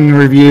playtesting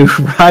review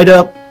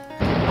write-up.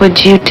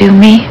 Would you do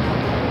me?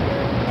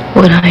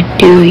 Would I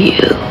do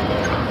you?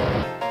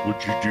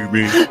 Would you do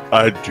me?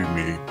 I'd do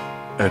me.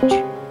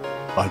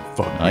 I'd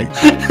fuck me.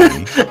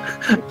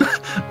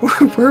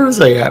 Where was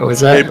I at?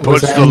 Was that? It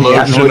puts the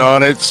lotion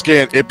on its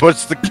skin. It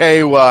puts the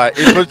KY.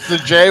 It puts the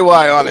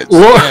JY on its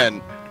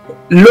skin.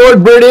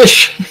 Lord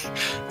British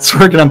is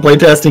working on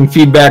playtesting,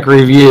 feedback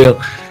review,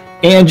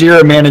 and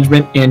Jira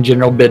management and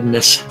general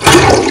business.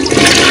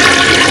 I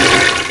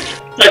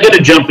gotta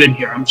jump in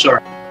here. I'm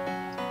sorry.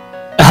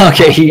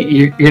 Okay,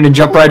 you're gonna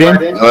jump right in.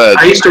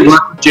 I used to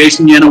work with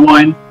Jason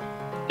Yenawine,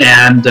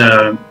 and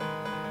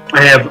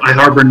I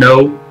harbor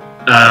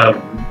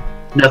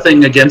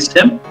nothing against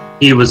him.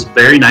 He was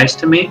very nice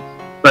to me,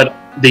 but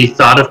the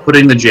thought of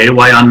putting the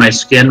JY on my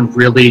skin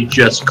really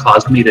just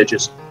caused me to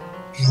just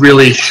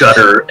really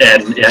shudder,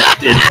 and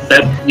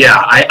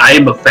I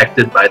am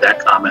affected by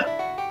that comment.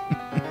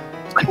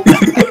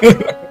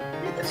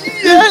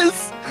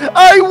 Yes,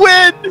 I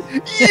win!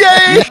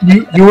 Yay!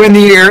 You win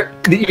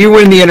you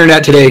win the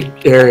internet today,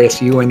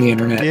 Darius. You win the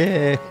internet.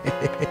 Yeah.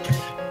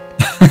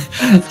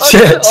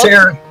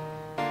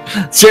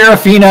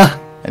 Serafina.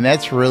 And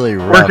that's really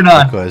rough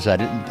because I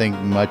didn't think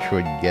much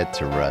would get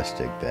to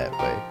Rustic that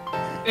way.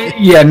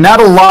 Yeah, not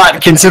a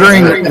lot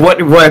considering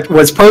what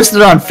was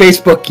posted on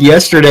Facebook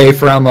yesterday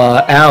from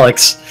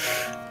Alex.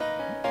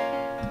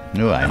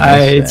 No,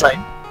 I missed that.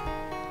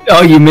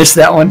 Oh, you missed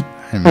that one?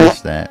 I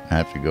missed that. I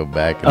have to go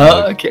back and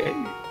look. Okay.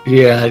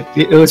 Yeah,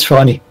 it was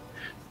funny.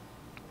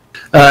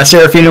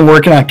 Serafina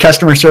working on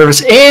customer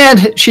service,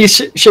 and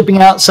she's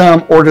shipping out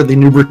some Order of the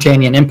New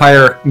Britannian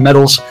Empire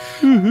medals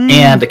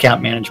and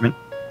account management.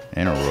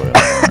 And a royal.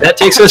 That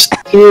takes us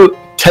to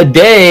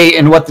today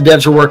and what the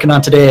devs are working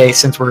on today,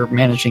 since we're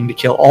managing to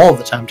kill all of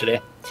the time today.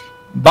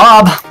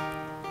 Bob.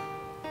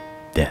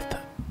 Death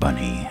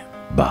Bunny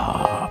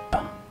Bob.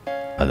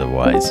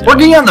 Otherwise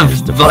working on the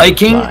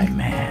Viking.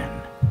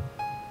 Man.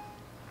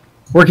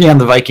 Working on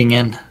the Viking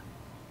Inn.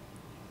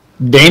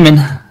 Damon.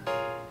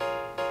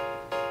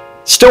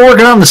 Still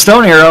working on the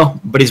Stone Arrow,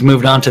 but he's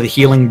moved on to the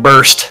Healing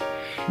Burst.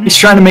 He's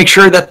trying to make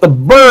sure that the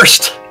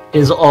burst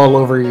is all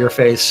over your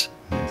face.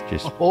 It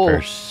just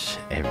bursts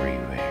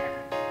everywhere.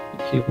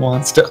 He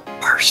wants to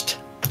burst.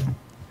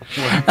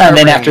 And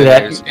then after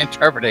that,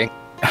 interpreting.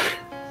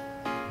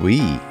 We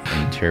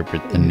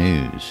interpret the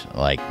news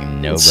like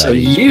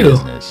nobody's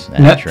business.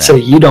 So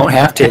you don't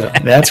have to.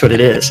 That's what it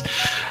is.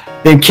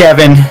 Then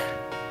Kevin,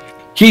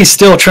 he's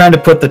still trying to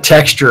put the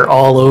texture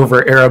all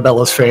over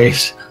Arabella's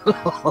face.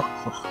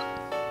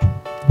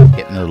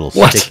 Getting a little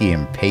sticky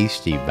and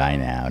pasty by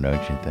now,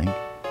 don't you think?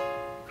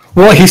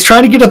 Well, he's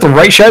trying to get at the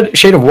right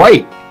shade of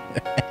white.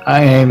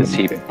 Is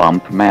he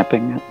bump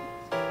mapping it?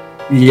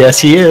 Yes,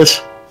 he is.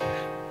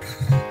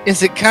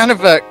 Is it kind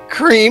of a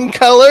cream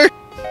color?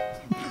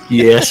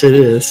 Yes, it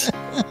is.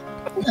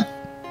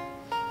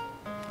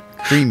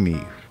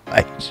 Creamy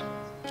white.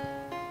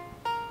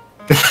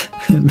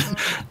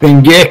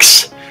 Then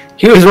Gix,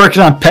 he was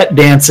working on pet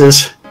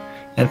dances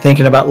and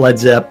thinking about Led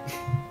Zepp.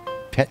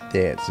 Pet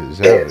dances?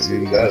 Oh,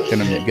 you're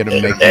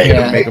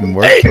gonna make them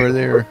work for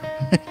their...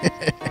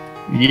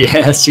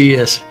 Yes, he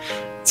is.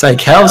 It's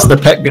like, how's the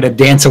pet gonna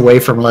dance away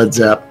from Led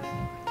Zepp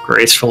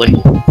gracefully?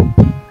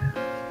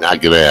 Not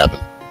gonna happen.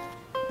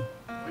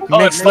 He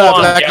makes love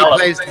like he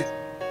plays.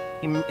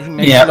 He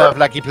makes love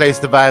like he plays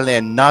the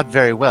violin, not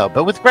very well,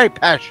 but with great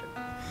passion.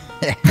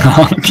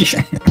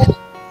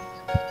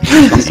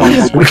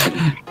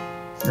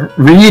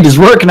 Reed is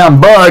working on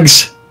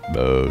bugs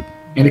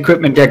and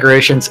equipment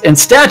decorations and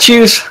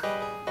statues.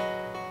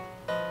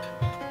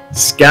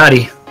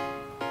 Scotty,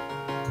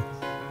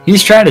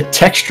 he's trying to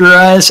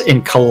texturize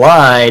and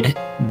collide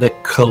the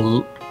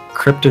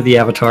crypt of the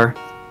Avatar.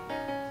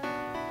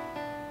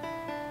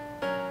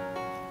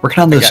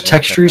 Working on those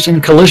textures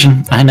and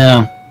collision. I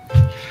know.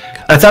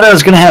 I thought I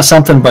was going to have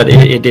something, but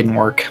it didn't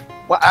work.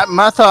 Well,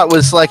 my thought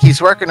was like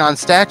he's working on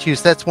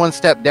statues. That's one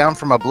step down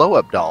from a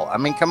blow-up doll. I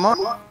mean, come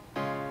on.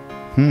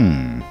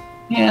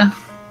 Yeah.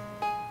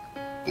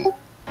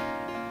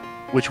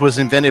 Which was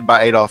invented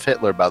by Adolf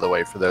Hitler, by the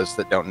way, for those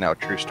that don't know.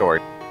 True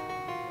story.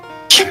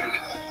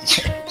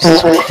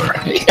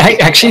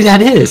 Actually,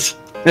 that is.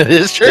 It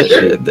is true.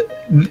 The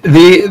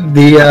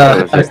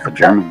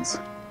Germans.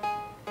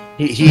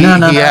 He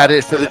had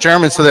it for the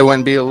Germans so they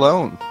wouldn't be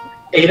alone.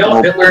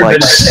 Adolf Hitler Like,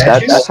 invented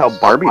statues? that's how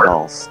Barbie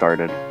dolls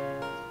started.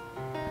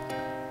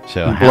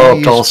 So how are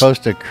you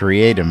supposed to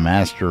create a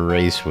master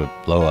race with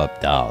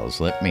blow-up dolls?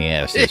 Let me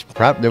ask this.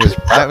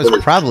 That was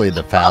probably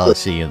the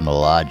fallacy in the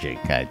logic,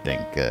 I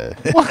think.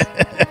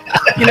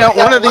 You know,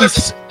 one of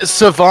these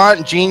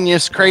savant,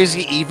 genius,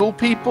 crazy, evil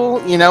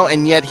people, you know,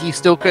 and yet he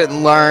still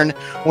couldn't learn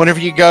whenever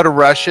you go to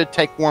Russia,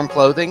 take warm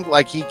clothing.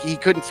 Like, he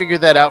couldn't figure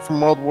that out from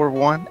World War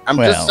I. I'm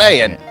just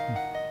saying.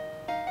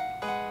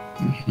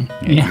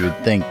 Yeah, you would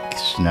think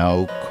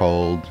snow,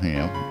 cold, you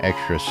know,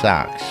 extra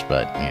socks,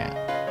 but yeah.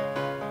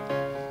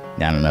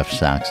 Not enough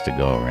socks to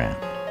go around.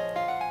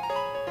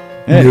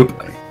 Nope.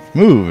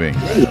 Moving.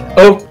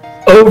 Oh,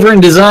 over in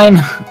design,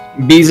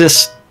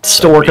 Beezus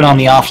still working on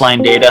the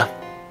offline data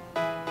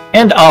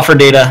and offer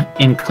data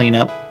in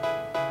cleanup.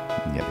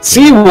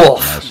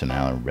 Seawolf. That's an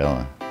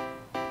Arabella.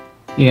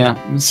 Yeah,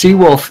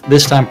 Seawolf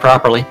this time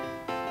properly.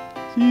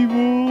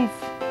 Seawolf.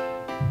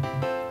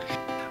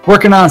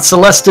 Working on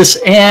Celestis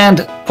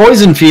and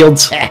Poison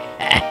Fields.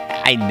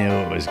 I knew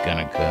it was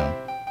gonna come.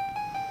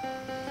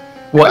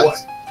 What?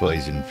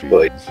 Poison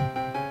Fields.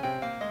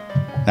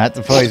 Not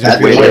the poison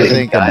field you're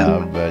thinking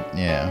of, but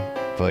yeah,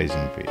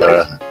 Poison Fields.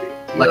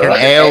 Like an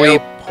AoE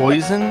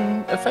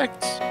poison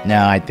effect?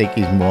 No, I think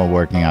he's more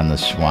working on the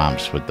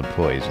swamps with the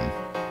poison.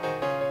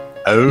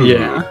 Oh.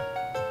 Yeah.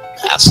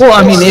 Well,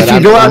 I mean, if you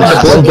go out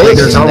into Blood Bay,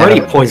 there's already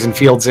Poison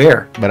Fields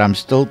there. But I'm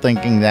still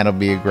thinking that'll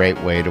be a great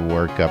way to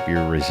work up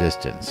your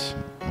resistance,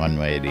 one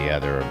way or the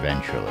other,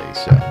 eventually.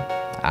 So,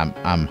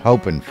 I'm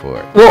hoping for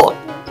it. Well,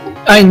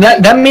 I mean,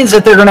 that means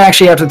that they're going to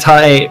actually have to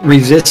tie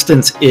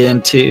resistance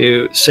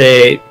into,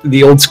 say,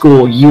 the old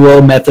school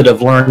UO method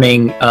of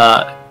learning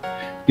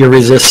your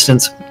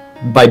resistance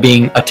by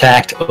being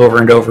attacked over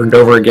and over and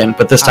over again.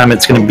 But this time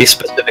it's going to be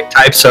specific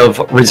types of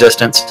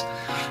resistance.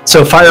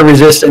 So fire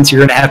resistance, you're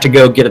going to have to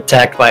go get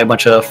attacked by a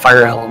bunch of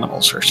fire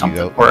elementals or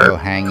something, or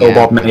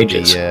cobalt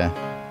mages.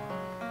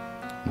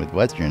 With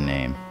what's your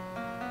name?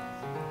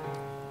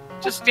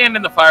 Just stand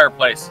in the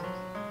fireplace.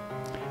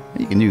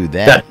 You can do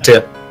that. That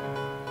tip.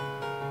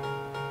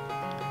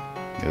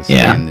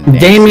 Yeah,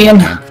 Damien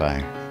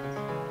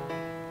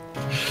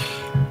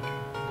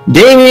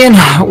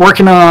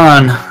working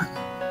on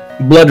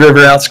Blood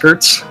River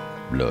outskirts.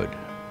 Blood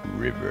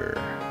River.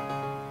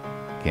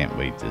 Can't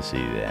wait to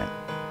see that.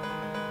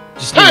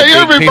 Hey,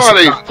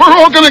 everybody! We're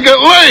all gonna get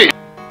late!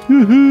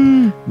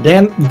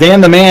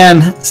 Dan the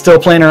Man still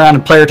playing around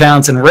in Player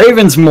Towns and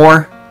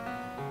Ravensmore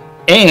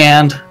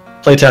and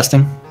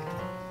playtesting.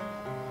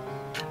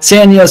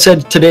 Sanyo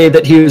said today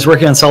that he was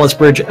working on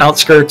Salisbury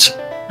outskirts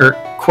or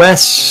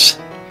quests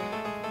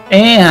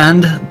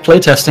and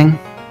playtesting.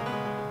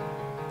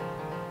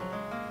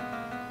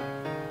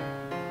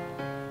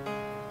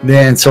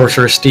 Then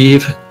Sorcerer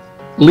Steve,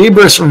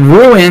 Libris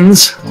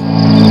Ruins.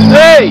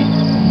 Hey!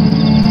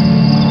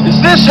 Is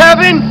this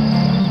heaven?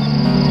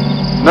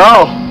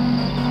 No.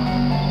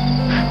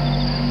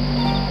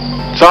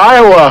 It's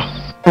Iowa.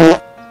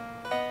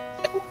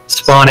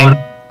 Spawning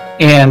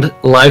and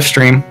live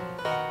stream.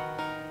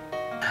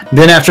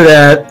 Then after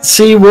that,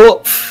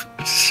 Seawolf.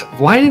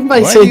 Why did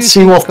I say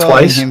Seawolf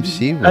twice?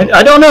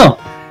 I don't know.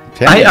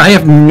 I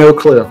have no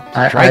clue.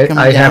 I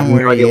have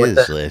no idea what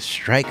that is.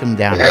 Strike him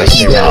down right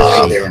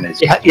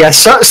there. Yeah,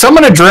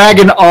 summon a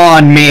dragon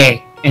on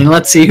me, and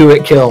let's see who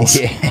it kills.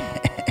 The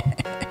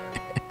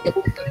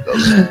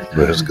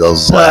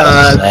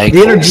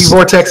Energy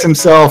Vortex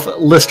himself,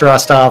 List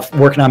Rostov,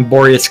 working on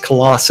Boreas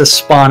Colossus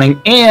spawning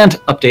and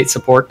update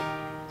support.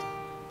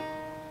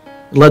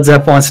 Led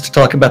Zepp wants to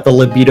talk about the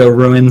libido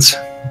ruins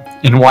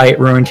and why it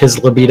ruined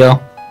his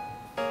libido.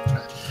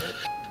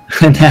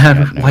 And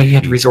why he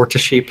had to resort to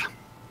sheep.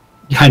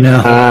 Yeah, I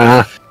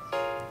know.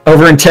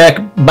 Over in tech,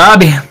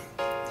 Bobby.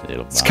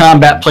 It's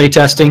combat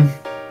playtesting.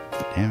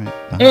 Damn it.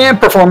 And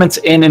performance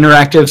and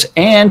interactives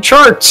and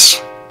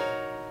charts.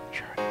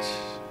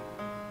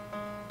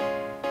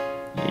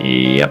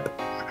 Yep.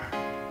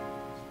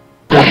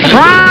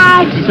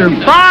 Surprise!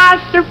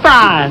 Surprise!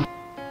 Surprise!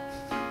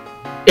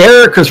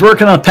 Eric was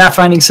working on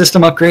pathfinding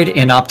system upgrade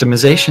and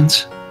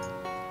optimizations.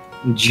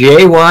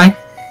 JY.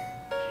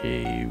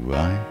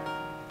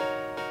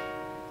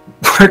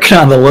 Working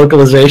on the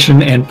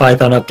localization and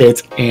Python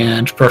updates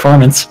and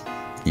performance.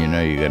 You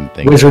know you're going to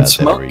think Wizard about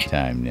Smoke. that every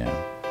time now.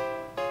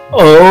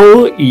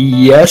 Oh,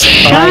 yes.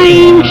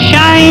 Shine,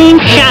 shine,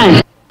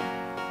 shine.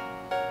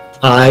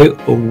 I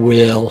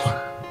will.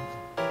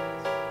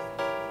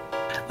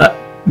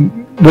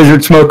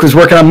 Wizard Smoke was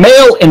working on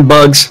mail and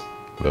bugs.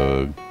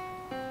 Bug.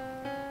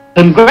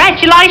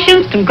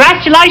 Congratulations,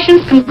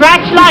 congratulations,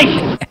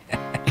 congratulations.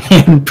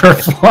 And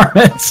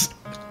performance.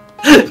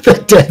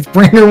 The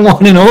Deathbringer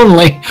one and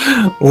only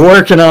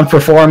working on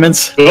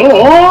performance.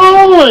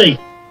 Holy!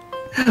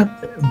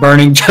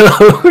 Burning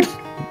Toad.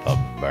 A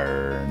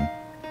burn.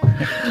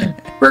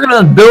 Working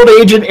on build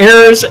agent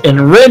errors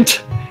and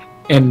rent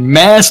and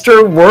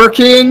masterwork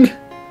playtesting.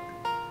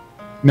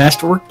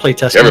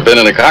 You ever been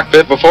in a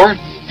cockpit before?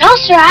 No,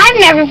 sir, I've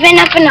never been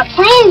up in a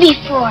plane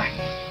before.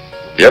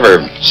 You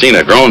ever seen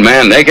a grown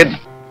man naked?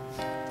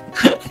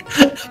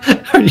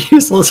 Our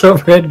useless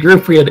overhead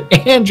group, we had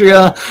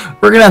Andrea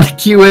working on the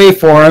QA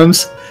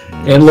forums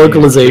and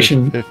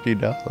localization.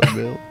 $50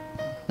 bill.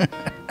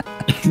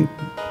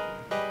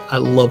 I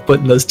love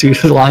putting those two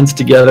lines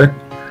together.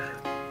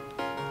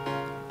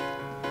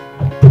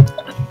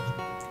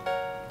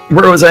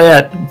 Where was I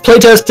at?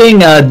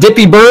 Playtesting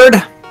Dippy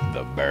Bird.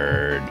 The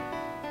bird.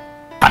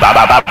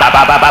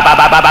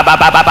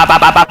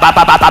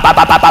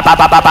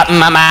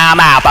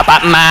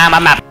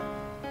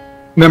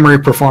 Memory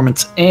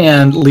performance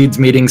and leads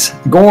meetings.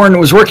 Gorn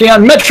was working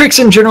on metrics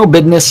and general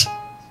business.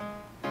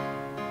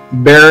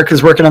 Barrick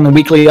is working on the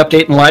weekly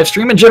update and live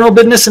stream and general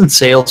business and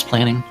sales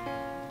planning.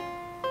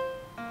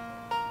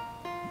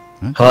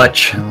 What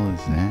Hutch. the hell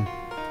is that?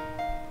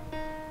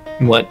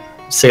 What?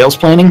 Sales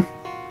planning?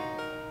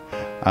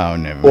 Oh,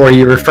 never. Or are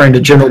you referring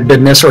to general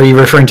business, or are you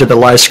referring to the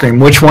live stream?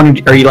 Which one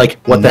are you like,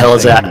 what the hell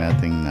is that?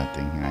 Nothing.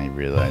 I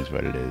realize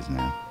what it is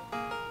now.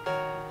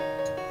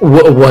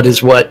 What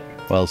is what?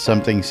 Well,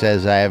 something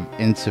says I have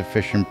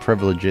insufficient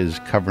privileges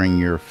covering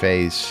your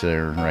face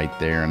right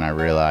there, and I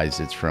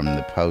realize it's from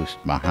the post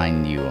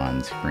behind you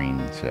on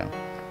screen, so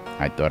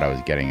I thought I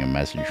was getting a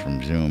message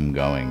from Zoom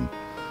going,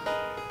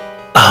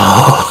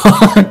 oh,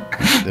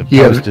 the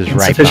post is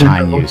right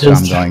behind you, so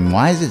I'm going,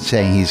 why is it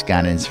saying he's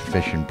got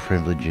insufficient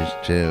privileges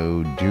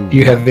to do?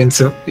 You have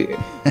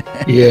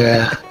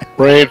yeah.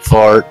 Brain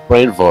fart.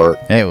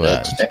 It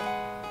was.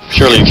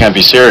 Surely you can't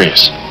be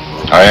serious.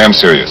 I am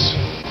serious.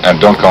 And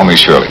don't call me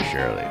Shirley.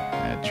 Shirley,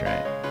 that's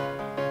right.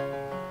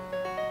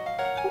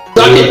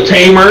 Suck it,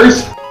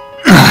 tamers.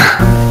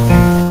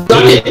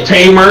 Suck it,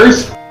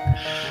 tamers.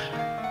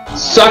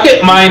 Suck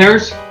it,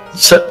 miners.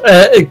 So,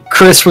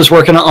 Chris was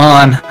working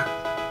on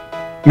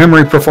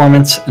memory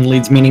performance and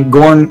leads meeting.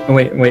 Gorn,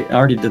 wait, I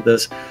already did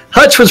this.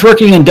 Hutch was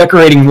working on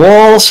decorating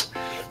walls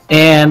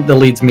and the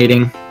leads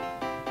meeting.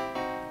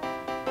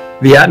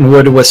 The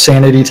Attenwood was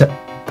sanity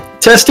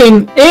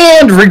testing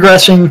and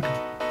regressing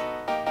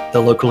the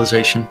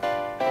localization.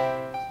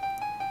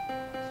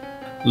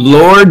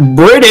 Lord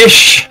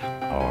British.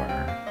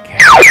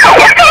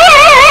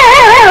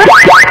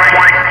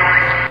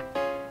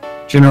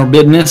 General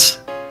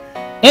business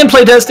and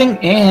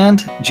playtesting and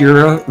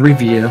Jira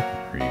review.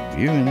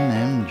 Reviewing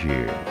them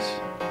Jiras.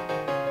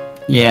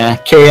 Yeah,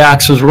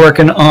 Kaox was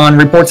working on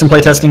reports and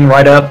playtesting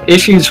write-up,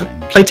 issues,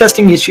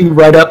 playtesting issue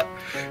write-up,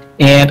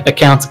 and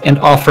accounts and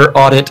offer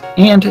audit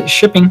and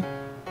shipping.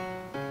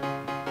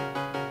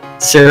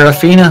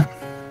 Serafina.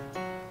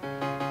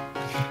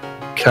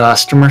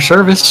 Customer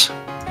service.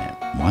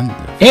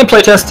 Wonderful. And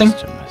playtesting.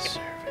 Customer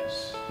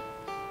service.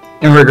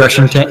 And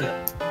regression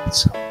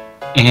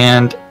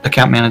and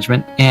account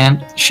management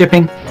and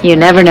shipping. You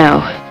never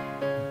know.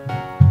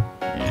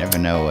 You never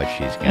know what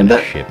she's going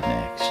to ship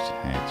next.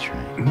 That's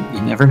right.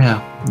 You never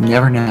know. You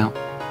never know.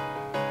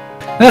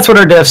 And that's what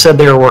our devs said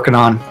they were working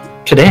on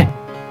today.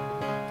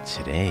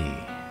 Today,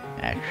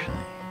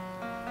 actually.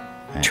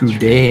 That's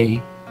Today.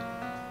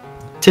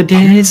 Right.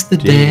 Today's the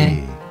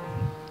day.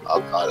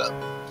 I'll caught up.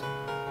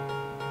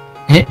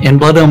 And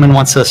Blood Omen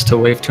wants us to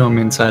wave to him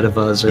inside of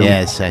Zoom.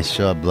 Yes, I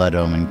saw Blood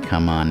Omen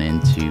come on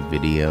into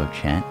video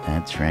chat.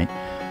 That's right.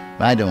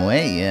 By the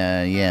way,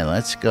 yeah,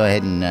 let's go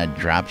ahead and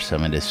drop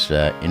some of this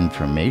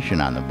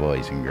information on the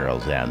boys and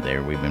girls out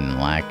there. We've been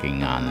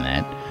lacking on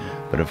that.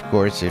 But of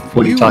course, if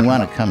you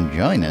want to come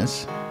join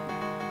us,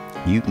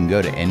 you can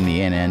go to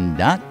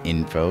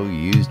NBNN.info,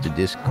 use the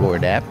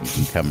Discord app. You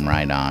can come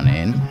right on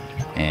in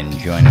and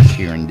join us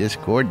here in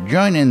Discord.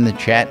 Join in the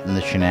chat and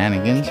the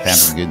shenanigans.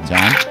 Have a good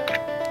time.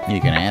 You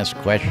can ask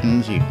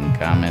questions. You can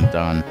comment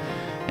on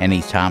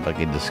any topic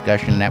of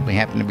discussion that we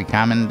happen to be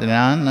commenting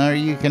on, or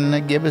you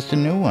can give us a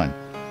new one.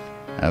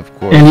 Of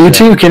course. And you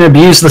too can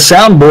abuse the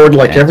soundboard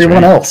like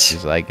everyone else.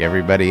 Just like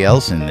everybody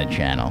else in the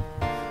channel.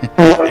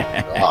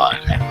 God.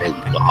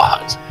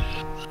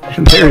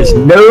 There is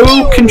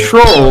no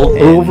control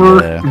over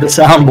the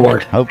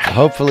soundboard.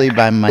 Hopefully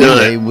by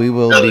Monday we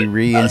will be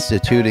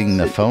reinstituting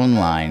the phone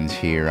lines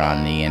here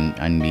on the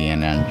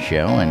NBNN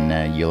show,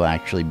 and you'll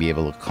actually be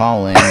able to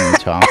call in and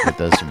talk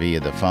with us via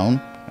the phone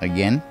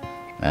again.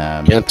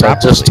 Can't I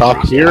just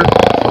talk here?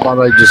 How about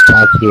I just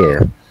talk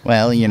here?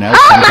 Well, you know,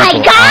 some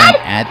people aren't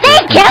at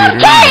their computer.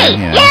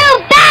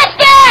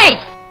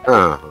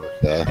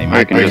 They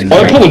might be I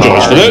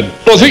apologise for that.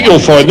 I think you'll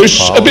find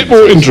this a bit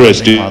more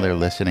interesting. While they're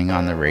listening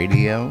on the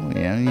radio,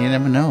 you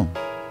never know.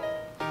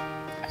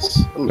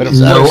 But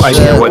no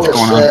idea what's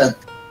going on.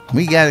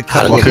 We got a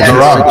couple of things to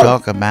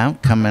talk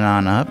about coming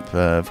on up.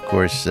 Of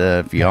course,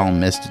 if you all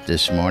missed it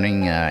this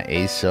morning,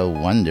 ASO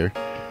Wonder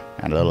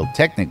had a little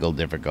technical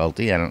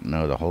difficulty. I don't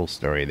know the whole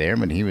story there,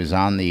 but he was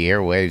on the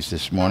airwaves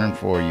this morning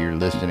for your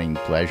listening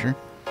pleasure.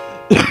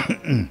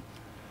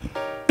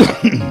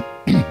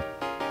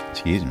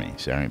 Excuse me,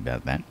 sorry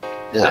about that.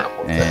 Yeah,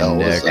 what the hell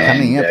was that?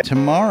 Coming up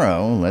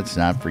tomorrow, let's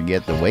not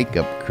forget the Wake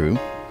Up Crew.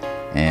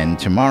 And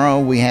tomorrow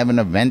we have an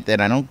event that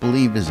I don't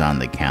believe is on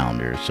the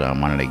calendar, so I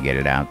wanted to get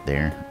it out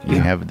there. You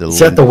have the Is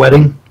that the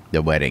wedding?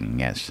 The wedding,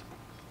 yes.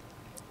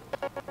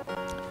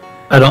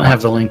 I don't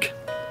have the link.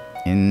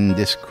 In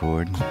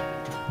Discord.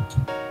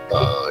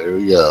 Here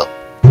we go.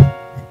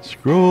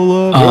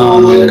 Scroll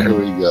up. Here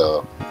we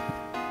go.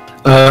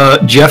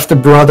 Jeff the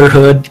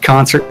Brotherhood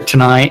concert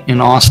tonight in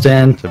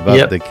Austin. It's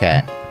above the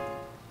cat.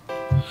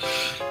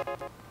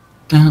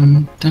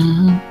 Dun,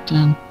 dun,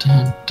 dun,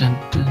 dun, dun,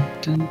 dun,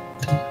 dun,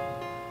 dun.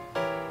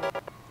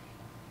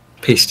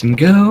 Paste and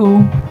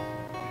go.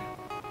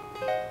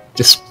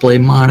 Display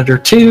monitor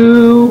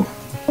 2.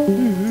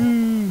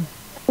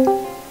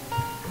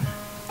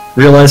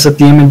 Realize that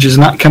the image is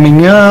not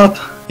coming up.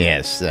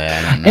 Yes,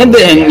 I don't know. And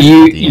then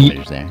the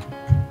image there.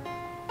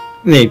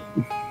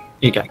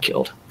 you got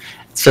killed.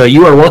 So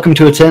you are welcome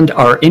to attend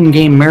our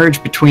in-game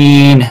marriage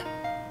between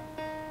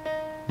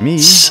me,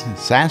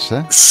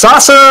 Sasa,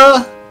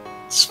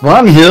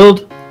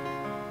 Svanhild,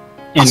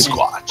 and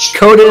Squatch.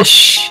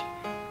 Kodish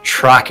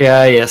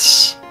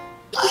Trachias.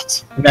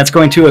 And that's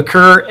going to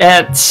occur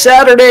at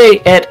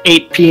Saturday at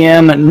 8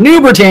 p.m. New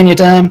Britannia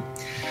time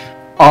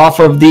off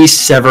of the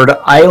Severed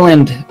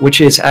Island,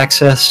 which is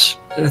access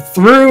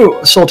through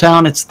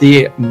Soultown. It's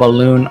the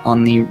balloon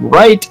on the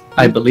right,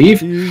 I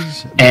believe.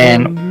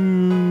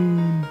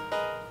 And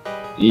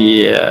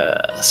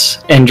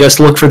yes, and just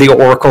look for the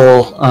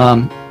Oracle,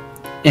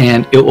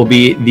 and it will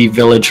be the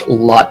village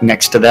lot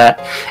next to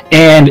that.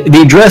 And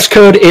the dress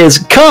code is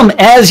come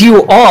as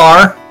you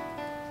are.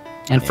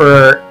 And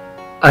for,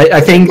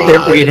 I think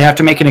that we'd have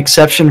to make an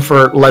exception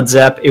for Led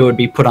Zepp. It would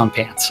be put on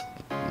pants.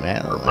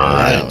 Never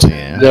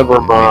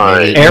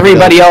mind.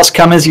 Everybody else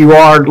come as you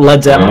are.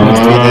 Led Zepp.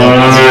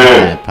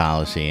 That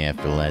policy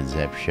after Led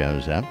Zepp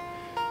shows up.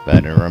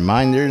 But a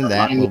reminder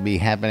that will be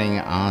happening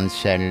on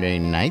Saturday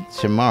night,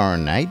 tomorrow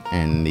night,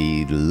 and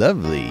the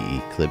lovely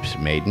Eclipse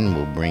Maiden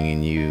will bring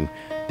in you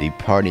the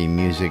party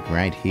music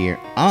right here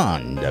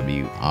on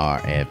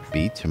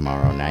WRFB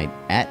tomorrow night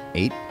at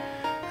 8.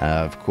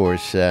 Of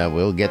course,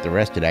 we'll get the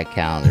rest of that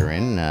calendar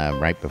in.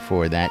 Right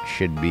before that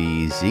should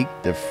be Zeke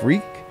the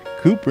Freak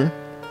Cooper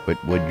with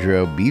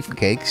Woodrow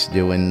Beefcakes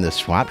doing the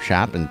swap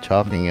shop and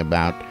talking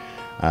about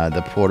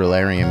the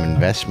Portalarium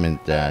investment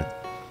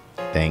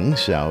thing.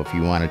 So if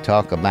you want to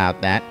talk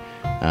about that,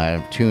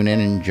 tune in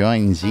and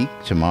join Zeke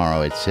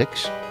tomorrow at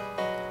 6.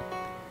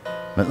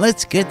 But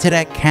let's get to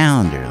that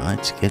calendar.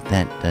 Let's get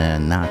that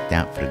knocked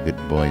out for the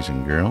good boys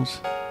and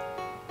girls.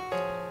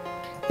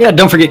 Yeah,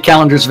 don't forget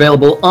calendars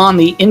available on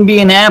the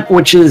NBN app,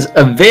 which is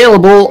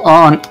available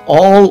on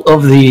all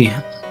of the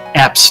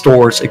app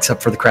stores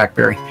except for the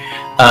Crackberry.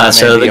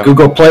 So the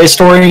Google Play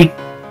Store,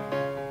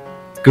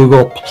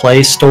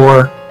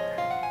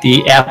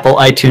 the Apple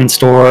iTunes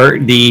Store,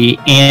 the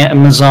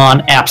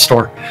Amazon App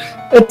Store.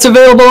 It's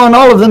available on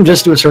all of them.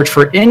 Just do a search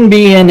for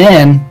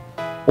NBNN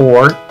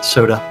or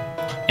Soda,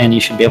 and you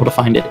should be able to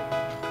find it.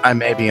 I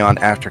may be on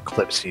After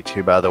Clipsy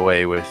too, by the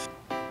way, with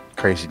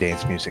Crazy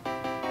Dance Music.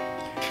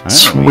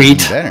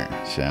 Sweet. Better.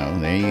 So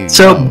there you go.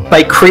 So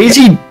by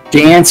Crazy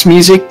Dance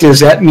Music, does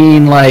that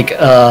mean like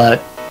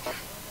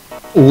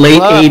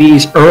late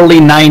 80s, early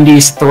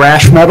 90s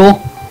thrash metal?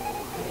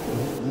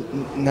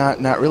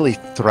 Not really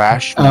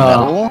thrash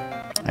metal.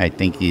 I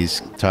think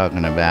he's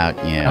talking about,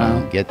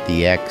 get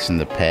the X and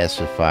the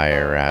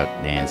pacifier out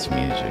dance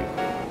music.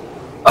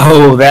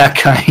 Oh, that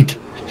kind.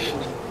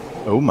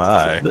 Oh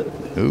my.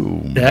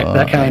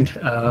 That kind.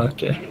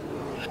 Okay.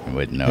 I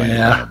wouldn't know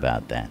anything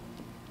about that.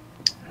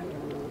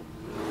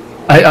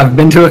 I've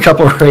been to a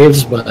couple of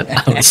raves, but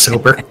I was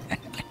sober.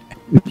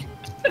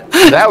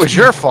 That was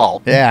your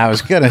fault. Yeah, I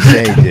was gonna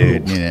say,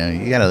 dude.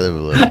 You gotta live a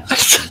little.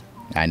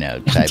 I know,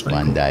 type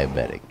 1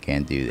 diabetic.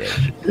 Can't do that.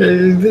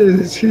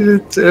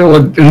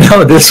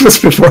 No, this was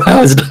before I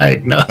was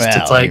diagnosed.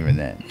 Well, it's like even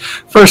then.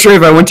 First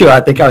rave I went to,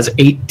 I think I was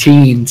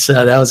 18,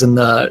 so that was in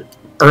the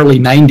early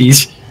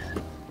 90s.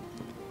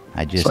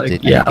 I just like,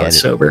 didn't get I was it.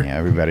 sober.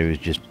 Everybody was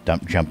just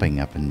jumping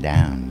up and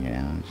down.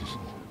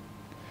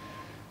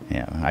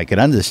 I could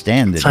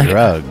understand the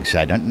drugs.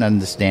 I don't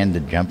understand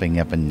the jumping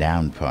up and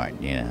down part.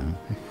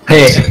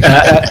 Hey,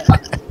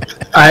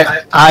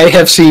 I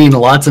have seen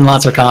lots and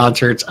lots of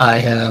concerts. I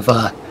have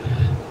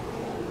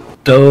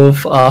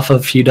dove off a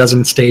few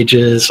dozen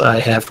stages. I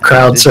have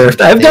crowd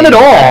surfed. I've done it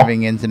all.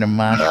 Diving into the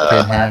mosh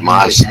pit.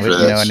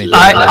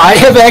 I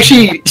have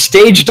actually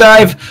stage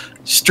dive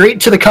straight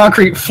to the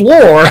concrete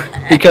floor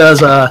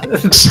because I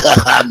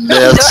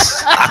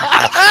miss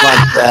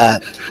like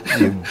that.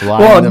 You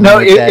blind them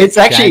with that it's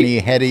actually shiny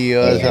head of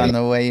yours on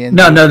the way in.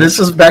 No, this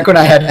was back when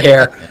I had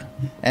hair.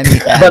 And he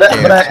had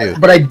hair too.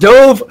 But I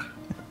dove.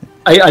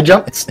 I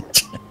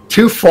jumped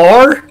too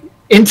far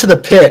into the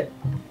pit,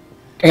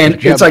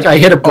 and it's like I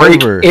hit a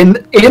break in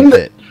the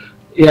pit.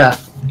 Yeah,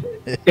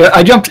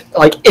 I jumped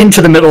like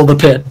into the middle of the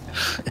pit.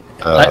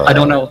 I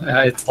don't know.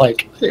 It's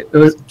like it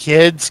was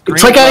kids.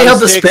 It's like I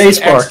held the space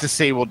bar.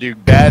 Ecstasy will do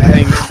bad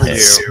things for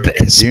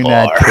you. Do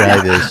not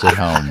try this at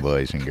home,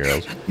 boys and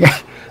girls. Yeah.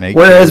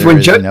 Whereas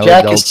when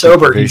Jack is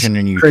sober, he's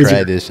and you crazy.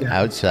 try this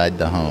outside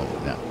the home.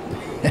 No.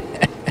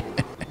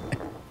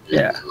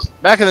 Yeah.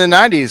 Back in the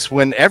 90s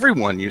when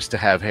everyone used to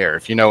have hair,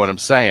 if you know what I'm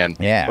saying.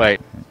 Yeah.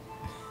 Wait.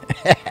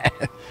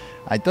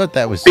 I thought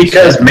that was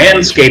because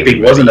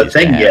manscaping wasn't a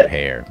thing yet.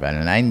 Hair, but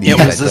in the 90s, it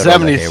was the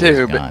 70s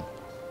too.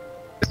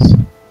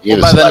 You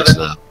Well, by just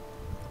then-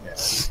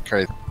 sucks up.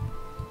 Crazy.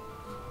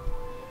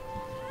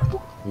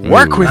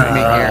 Work with me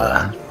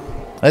here.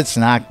 Let's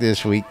knock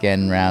this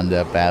weekend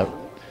roundup out.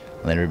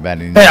 Let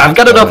everybody know. Hey, I've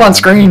got it up on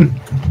screen.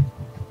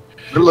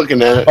 We're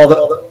looking at it.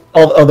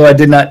 Although I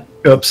did not.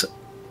 Oops.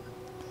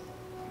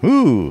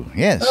 Ooh,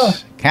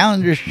 yes.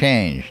 Calendar's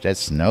changed.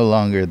 That's no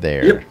longer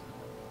there.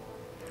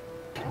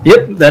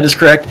 Yep, that is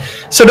correct.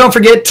 So don't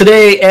forget,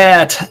 today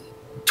at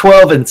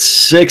 12 and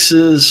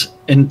 6s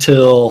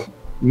until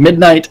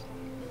midnight,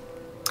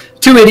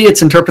 Two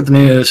Idiots Interpret the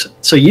News,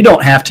 so you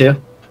don't have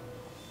to.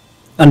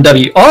 On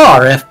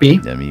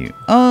WRFB.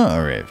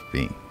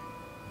 WRFB.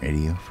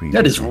 Radio Free.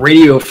 That is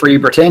Radio Free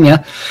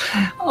Britannia.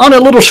 On a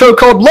little show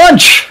called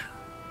Lunch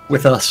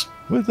with us.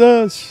 With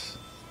us.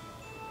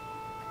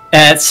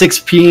 At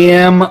 6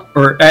 p.m.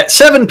 or at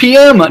 7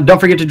 p.m. Don't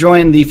forget to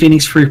join the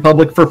Phoenix Free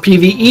Republic for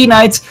PvE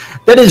nights.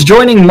 That is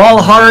joining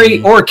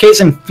Malahari or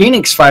Kazan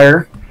Phoenix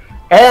Fire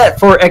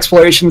for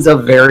explorations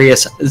of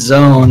various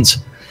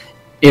zones.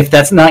 If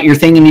that's not your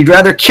thing and you'd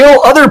rather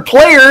kill other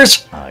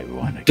players,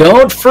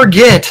 don't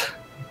forget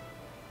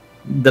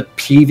the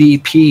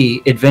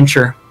PvP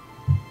adventure.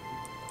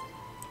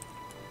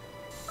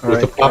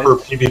 With the proper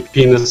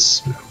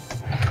PvP-ness.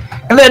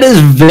 And that is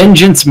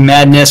Vengeance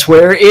Madness,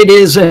 where it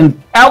is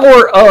an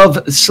hour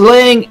of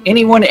slaying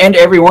anyone and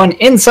everyone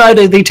inside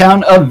of the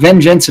town of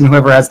Vengeance, and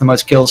whoever has the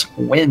most kills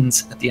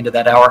wins at the end of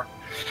that hour.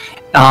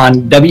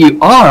 On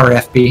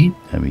WRFB.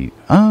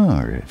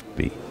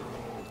 WRFB.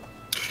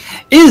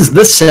 Is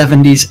the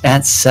 70s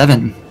at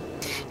 7.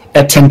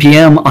 At 10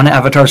 p.m. on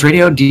Avatars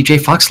Radio, DJ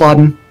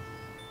Foxlawden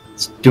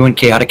is doing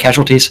Chaotic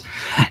Casualties.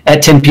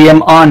 At 10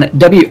 p.m. on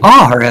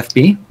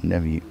WRFB.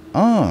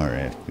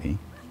 WRFB.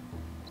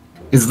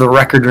 Is the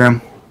Record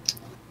Room,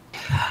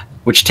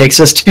 which takes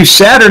us to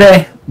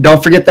Saturday.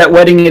 Don't forget that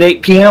wedding at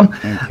 8 p.m.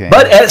 Okay.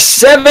 But at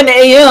 7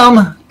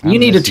 a.m., you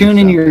need to tune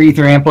in your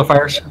ether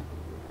amplifiers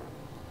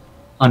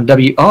on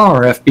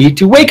WRFB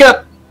to wake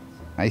up.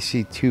 I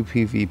see 2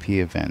 PvP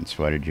events.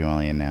 Why did you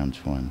only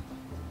announce one?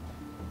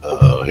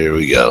 Oh, here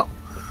we go.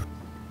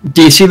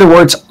 Do you see the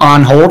words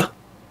on hold?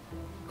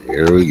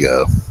 Here we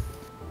go.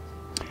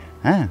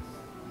 Ah,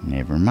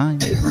 never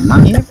mind. Never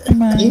mind. Never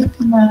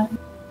mind.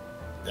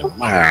 Never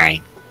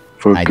mind.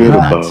 I did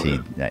not see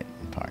that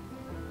part.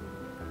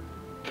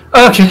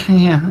 Okay,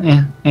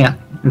 yeah.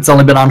 It's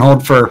only been on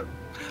hold for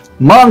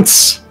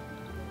months.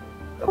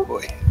 Oh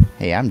boy.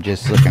 Hey, I'm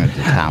just looking at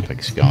the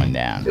topics going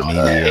down.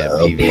 Media,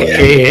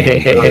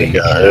 PvP.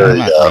 There I'm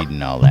not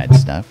reading all that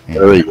stuff.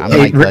 Yeah, we go. I'm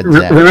like Led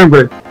Zeppelin.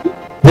 Remember,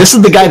 this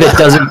is the guy that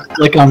doesn't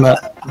click on the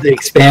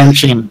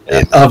expansion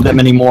of them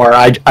anymore.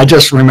 I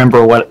just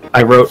remember what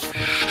I wrote.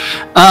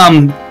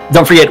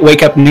 Don't forget,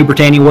 Wake Up New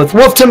Britannia with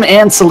Wolftom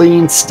and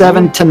Celine,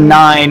 7 to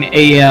 9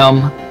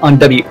 a.m. on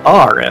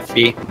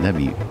WRFB.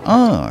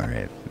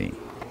 WRFB.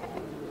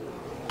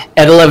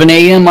 At 11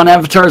 a.m. on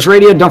Avatars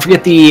Radio, don't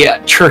forget the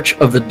Church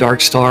of the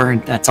Dark Star,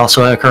 and that's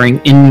also occurring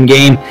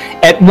in-game.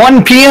 At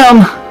 1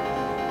 p.m.,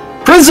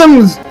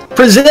 Prisms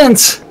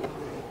presents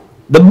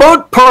the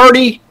Boat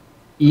Party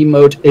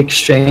Emote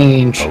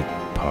Exchange. Boat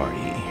Party.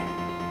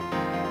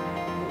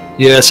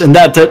 Yes, and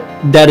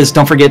that is,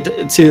 don't forget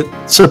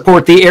to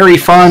support the Airy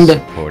Fund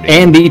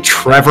and the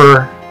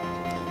Trevor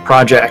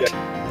Project.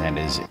 That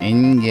is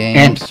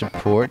in-game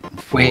support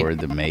for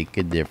the Make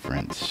a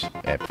Difference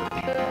effort.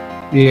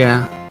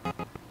 Yeah.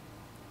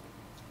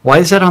 Why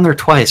is that on there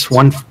twice?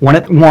 One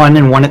at 1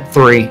 and one at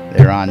 3.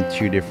 They're on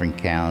 2 different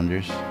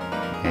calendars,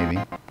 maybe.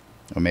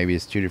 Or maybe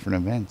it's 2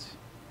 different events.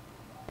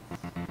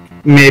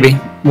 Maybe.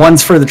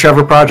 One's for the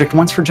Trevor Project,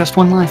 one's for Just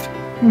One Life.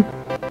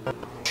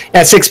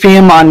 At 6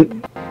 p.m.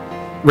 on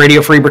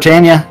Radio Free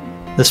Britannia,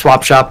 the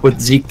Swap Shop with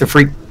Zeke the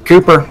Freak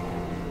Cooper.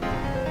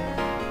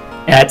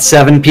 At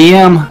 7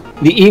 p.m.,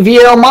 the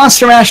EVL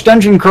Monster Mash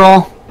Dungeon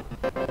Crawl.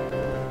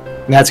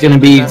 That's going to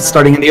be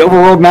starting in the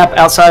overworld map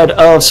outside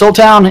of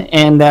Soultown,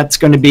 and that's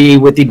going to be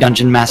with the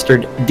Dungeon Master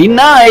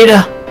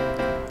Denied.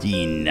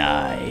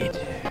 Denied.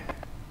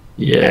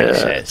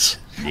 Yes. Access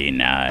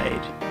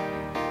denied.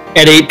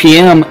 At 8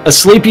 p.m.,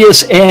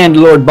 Asclepius and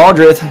Lord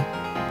Baldrith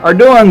are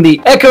doing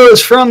the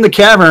Echoes from the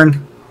Cavern,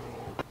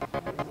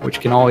 which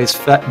can always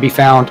be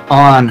found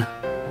on...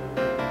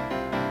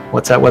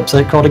 What's that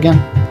website called again?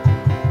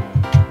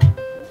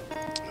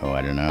 Oh,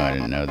 I don't know. I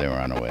didn't know they were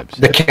on a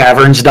website.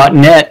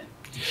 thecaverns.net.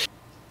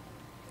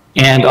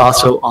 And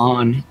also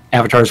on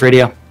Avatars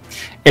Radio.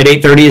 At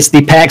 8:30 is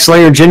the Pack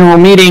Slayer General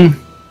Meeting.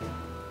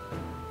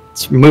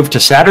 It's moved to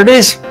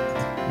Saturdays?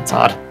 That's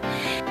odd.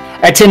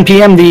 At 10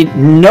 p.m., the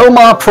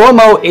Noma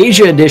Promo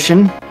Asia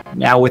Edition,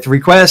 now with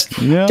request,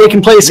 taking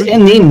place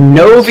in the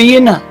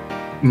Novian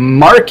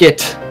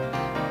Market.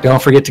 Don't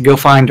forget to go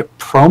find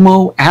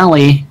Promo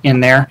Alley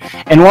in there.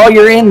 And while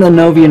you're in the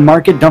Novian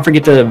Market, don't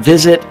forget to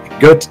visit,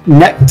 go to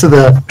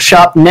the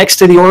shop next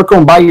to the Oracle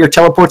and buy your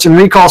teleports and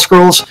recall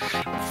scrolls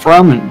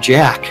from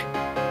Jack.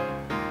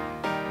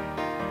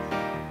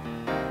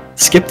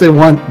 Skip the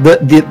one,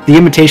 the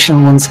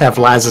imitation ones have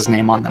Laz's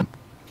name on them.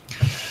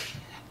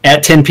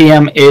 At 10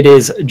 p.m., it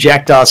is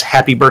Jackdaw's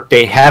Happy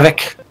Birthday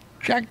Havoc.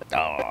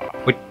 Jackdaw.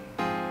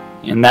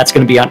 And that's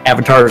going to be on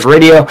Avatars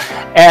Radio.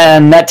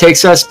 And that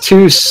takes us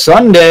to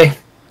Sunday.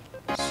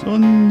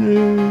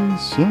 Sunday.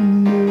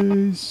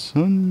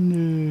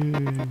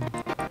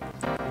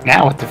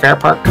 Now at the Fair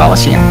Park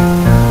Coliseum.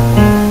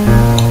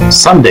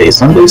 Sunday.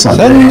 At At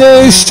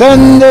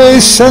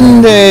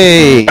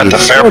the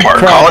Fair Park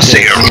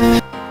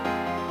Coliseum.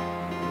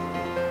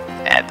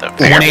 At the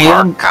 1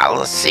 a.m.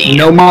 Coliseum.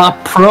 Noma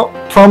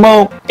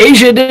Promo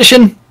Asia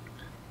Edition.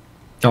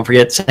 Don't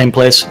forget, same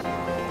place.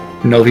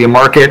 Novia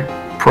Market,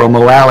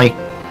 Promo Alley.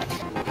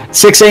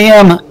 6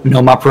 a.m.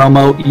 Noma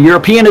Promo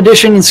European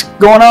Edition is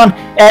going on.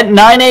 At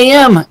 9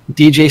 a.m.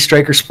 DJ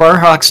Striker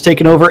Sparhawks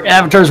taking over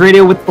Avatars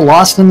Radio with The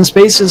Lost in the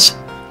Spaces.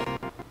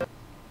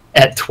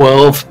 At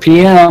 12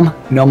 p.m.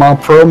 Noma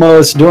Promo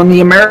is doing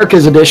the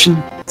Americas Edition.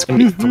 It's going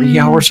to be 3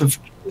 hours of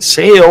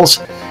sales.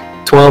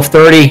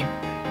 12:30.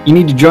 You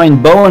need to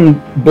join Bo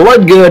and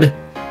Bloodgood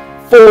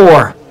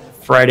for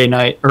Friday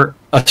night or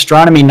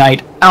astronomy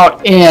night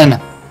out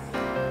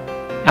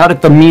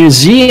at the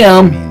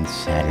museum.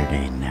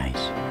 Saturday night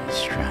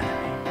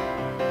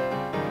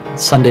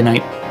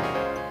astronomy.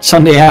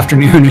 Sunday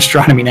afternoon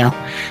astronomy now.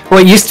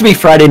 Well, it used to be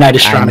Friday night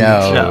astronomy.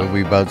 I know,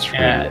 we both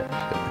screwed it.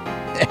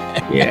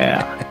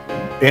 Yeah.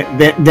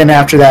 Then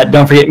after that,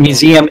 don't forget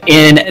Museum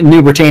in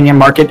New Britannia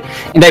Market.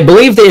 And I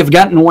believe they have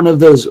gotten one of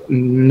those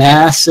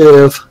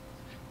massive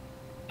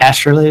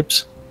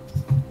astrolabes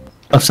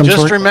of some sort.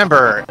 Just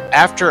remember,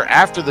 after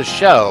the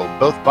show,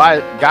 both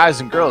guys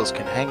and girls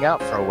can hang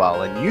out for a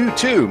while, and you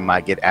too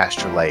might get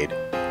astrolabe.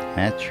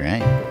 That's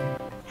right.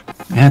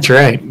 That's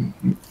right.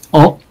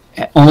 Oh,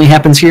 it only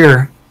happens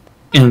here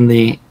in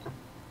the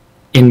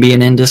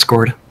NBNN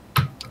Discord.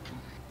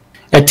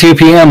 At 2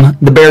 p.m.,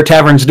 the Bear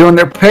Tavern's doing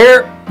their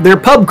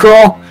pub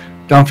crawl.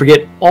 Don't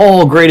forget,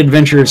 all great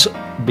adventures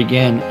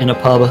begin in a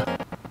pub.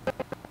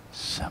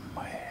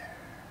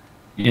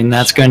 And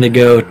that's going to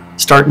go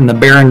start in the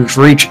Baron's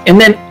Reach and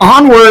then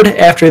onward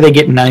after they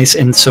get nice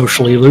and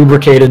socially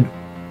lubricated.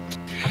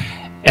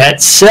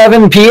 At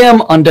 7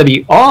 p.m. on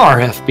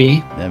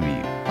WRFB,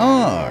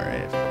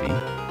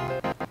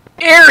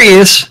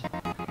 Arius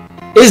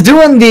is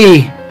doing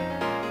the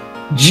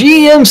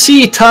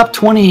GMC Top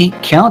 20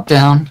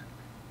 Countdown.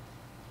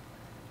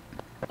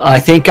 I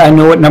think I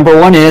know what number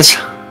 1 is.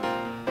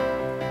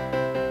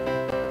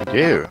 You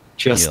do.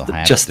 You'll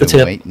have just to the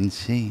tip. wait and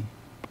see.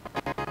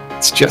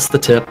 It's just the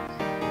tip.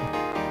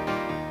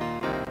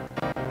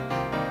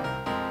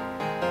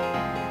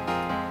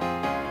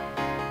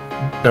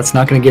 That's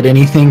not going to get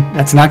anything.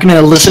 That's not going to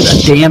elicit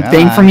a damn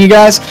thing from you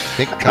guys.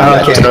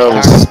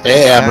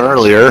 Spam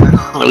earlier.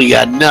 We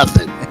got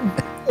nothing.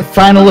 The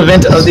final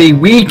event of the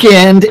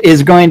weekend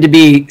is going to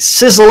be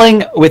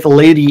Sizzling with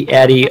Lady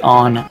Addie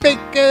on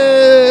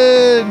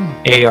Bacon.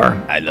 AR.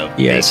 I love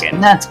bacon.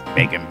 And that's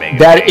bacon.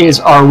 That is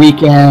our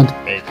weekend.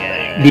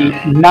 The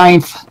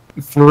 9th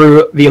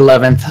through the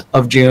 11th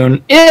of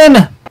June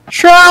in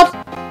Shroud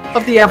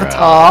of the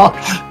Avatar.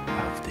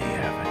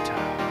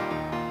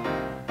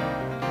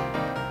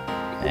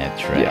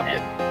 That's right.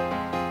 Yep.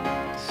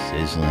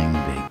 Sizzling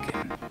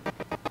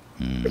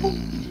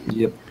bacon.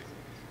 Yep.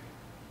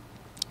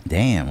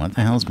 Damn, what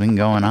the hell's been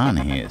going on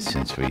here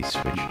since we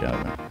switched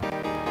over?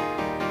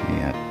 We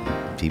got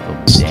people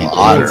dancing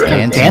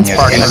at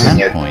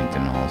gunpoint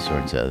and all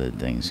sorts of other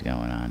things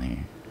going on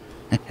here.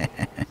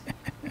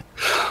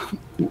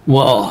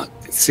 Well,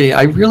 see,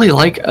 I really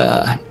like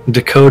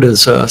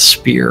Dakota's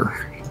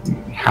spear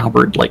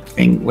halberd-like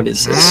thing. What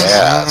is this?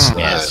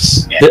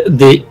 Yes.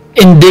 The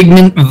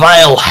indignant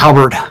vile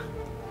halberd.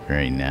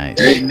 Very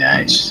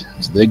nice.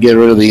 So they get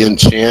rid of the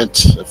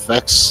enchant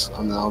effects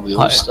on all the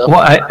other stuff.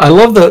 Well, I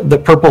love the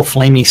purple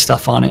flamey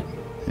stuff on it.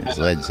 His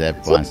Led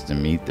Zepp wants to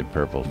meet the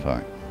purple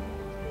part.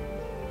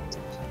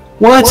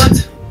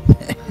 What?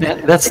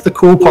 That's the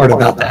cool part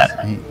about that.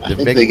 I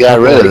think they got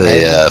rid of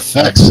the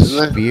effects,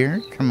 isn't it?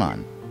 Spear? Come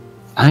on.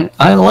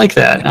 I like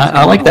that.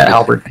 I like that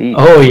halberd.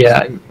 Oh,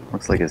 yeah.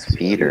 Looks like his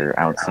feet are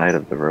outside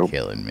of the rope.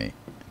 Killing me.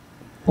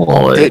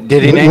 Well, Did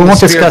he name we the won't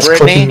spear discuss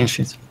Brittany? clicking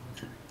issues.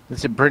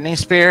 Is it Britney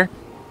Spear?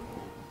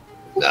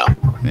 No.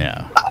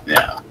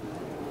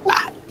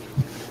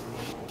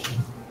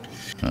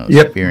 Well,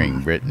 Yep.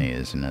 Spearing Brittany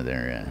is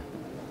another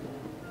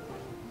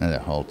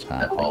whole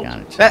topic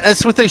on its own.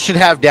 That's what they should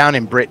have down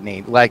in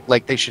Brittany.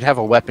 Like they should have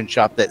a weapon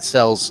shop that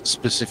sells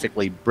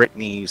specifically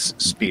Britney's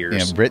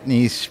spears. Yeah,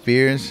 Brittany's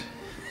spears.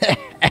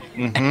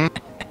 Mm-hmm.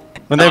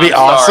 Wouldn't that be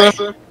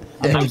awesome?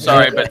 I'm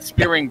sorry, but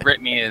spearing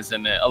Brittany is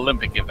an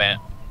Olympic event.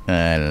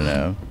 I don't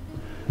know.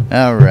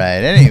 All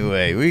right.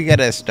 Anyway, we got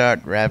to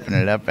start wrapping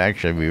it up.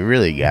 Actually, we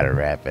really got to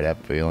wrap it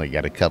up. We only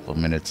got a couple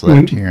minutes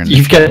left here.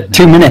 You've got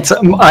 2 minutes.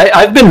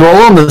 I've been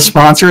rolling the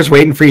sponsors,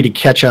 waiting for you to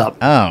catch up.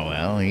 Oh,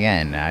 well,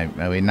 again,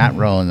 we're not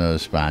rolling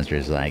those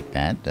sponsors like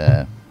that.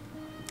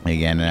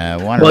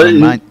 Want to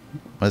remind...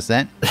 What's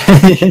that?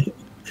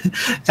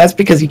 That's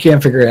because you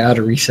can't figure out how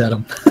to reset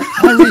them.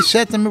 I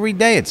reset them every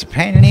day. It's a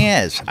pain in the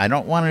ass. I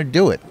don't want to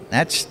do it.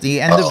 That's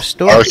the end of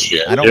story.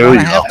 I don't want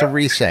to have to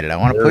reset it. I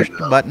want to push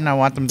the button. I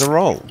want them to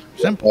roll.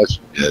 Simple.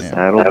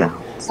 Settle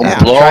down.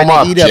 I'm Blow trying 'em to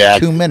up, eat Jack. up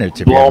 2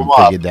 minutes if Blow you 'em haven't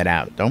up. figured that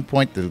out. Don't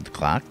point to the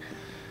clock.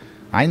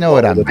 I know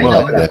what I'm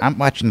doing. I'm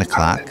watching the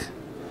clock.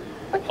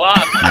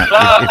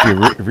 If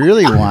you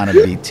really want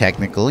to be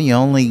technical, we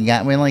only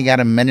got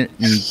a minute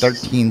and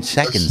 13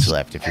 seconds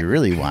left. If you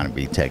really want to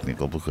be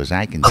technical, because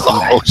I can see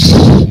that.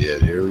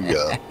 Shit, here we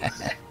go.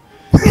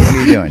 What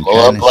are you doing?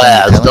 Blow up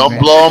glass. Don't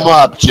blow them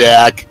up,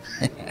 Jack.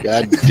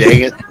 God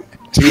dang it.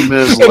 2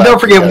 minutes left. And don't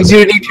forget, we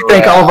do need to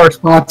thank all of our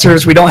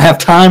sponsors. We don't have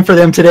time for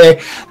them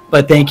today,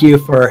 but thank you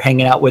for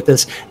hanging out with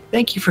us.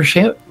 Thank you for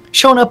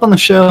showing up on the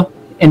show.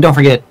 And don't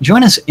forget,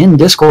 join us in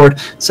Discord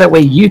so that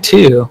way you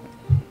too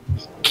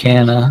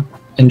can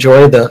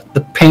enjoy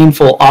the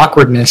painful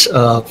awkwardness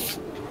of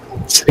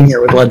sitting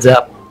here with Led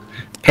Zepp,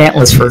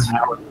 pantless for an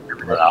hour.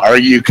 Are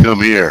you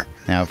come here?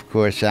 Now, of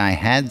course, I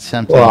had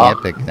something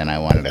epic that I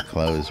wanted to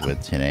close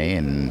with today,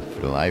 and for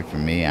the life of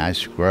me, I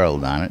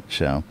squirreled on it,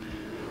 so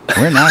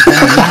we're not going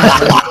to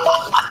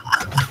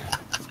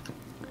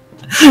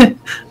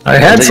I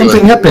had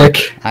something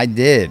epic. I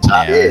did. Yeah,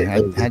 I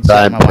had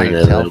something I wanted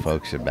to tell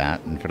folks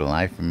about, and for the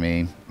life of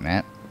me,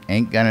 that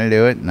ain't going to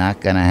do it.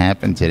 Not going to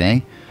happen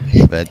today.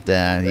 But,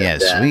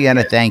 yes, we got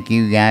to thank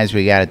you guys.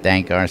 We got to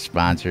thank our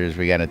sponsors.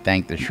 We got to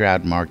thank the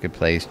Shroud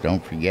Marketplace.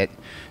 Don't forget,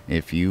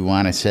 if you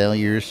want to sell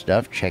your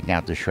stuff, check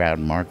out the Shroud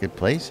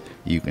Marketplace.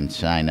 You can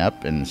sign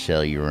up and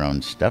sell your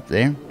own stuff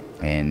there.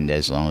 And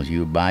as long as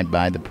you abide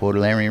by the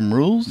Portalarium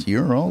rules,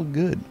 you're all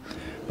good.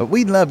 But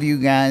we love you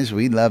guys.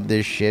 We love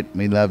this shit.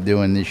 We love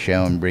doing this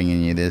show and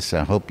bringing you this.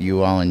 I hope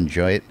you all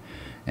enjoy it.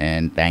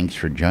 And thanks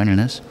for joining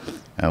us.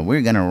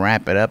 We're going to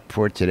wrap it up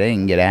for today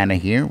and get out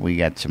of here. We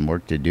got some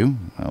work to do.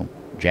 Well,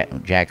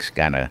 Jack's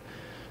got an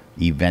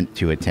event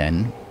to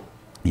attend.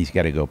 He's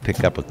got to go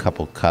pick up a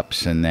couple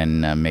cups and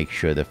then make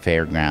sure the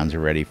fairgrounds are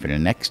ready for the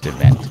next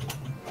event.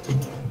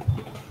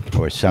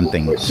 Or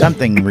something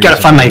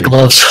Gotta find my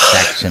gloves.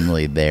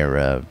 Facsimile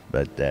thereof.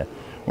 But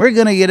we're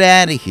going to get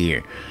out of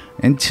here.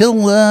 Until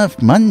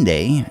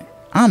Monday,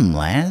 I'm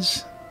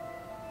Laz.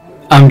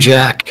 I'm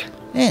Jack.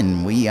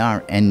 And we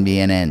are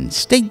NBNN.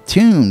 Stay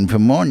tuned for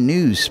more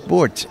news,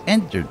 sports,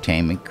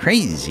 entertainment,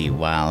 crazy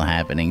wild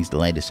happenings, the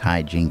latest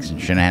hijinks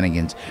and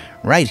shenanigans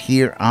right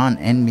here on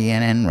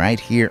NBNN, right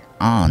here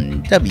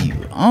on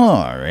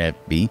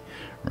WRFB,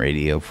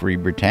 Radio Free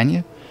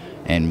Britannia.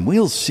 And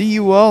we'll see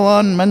you all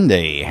on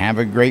Monday. Have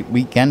a great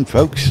weekend,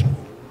 folks.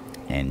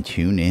 And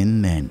tune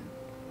in then.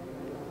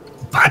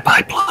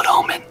 Bye-bye, Blood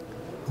Omen.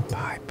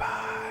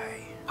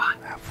 Bye-bye.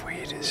 Have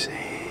we to say?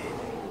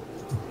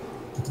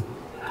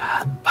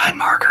 Bye,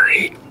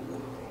 Marguerite.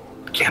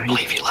 Can't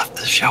believe you left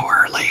the show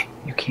early.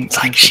 You can't. It's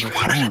like she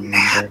wanted a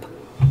nap.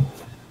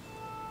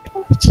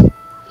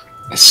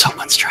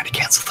 Someone's trying to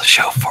cancel the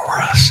show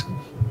for us.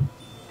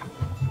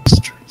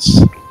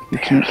 You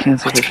can't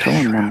cancel the show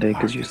on Monday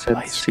because you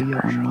said see you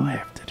on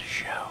Monday.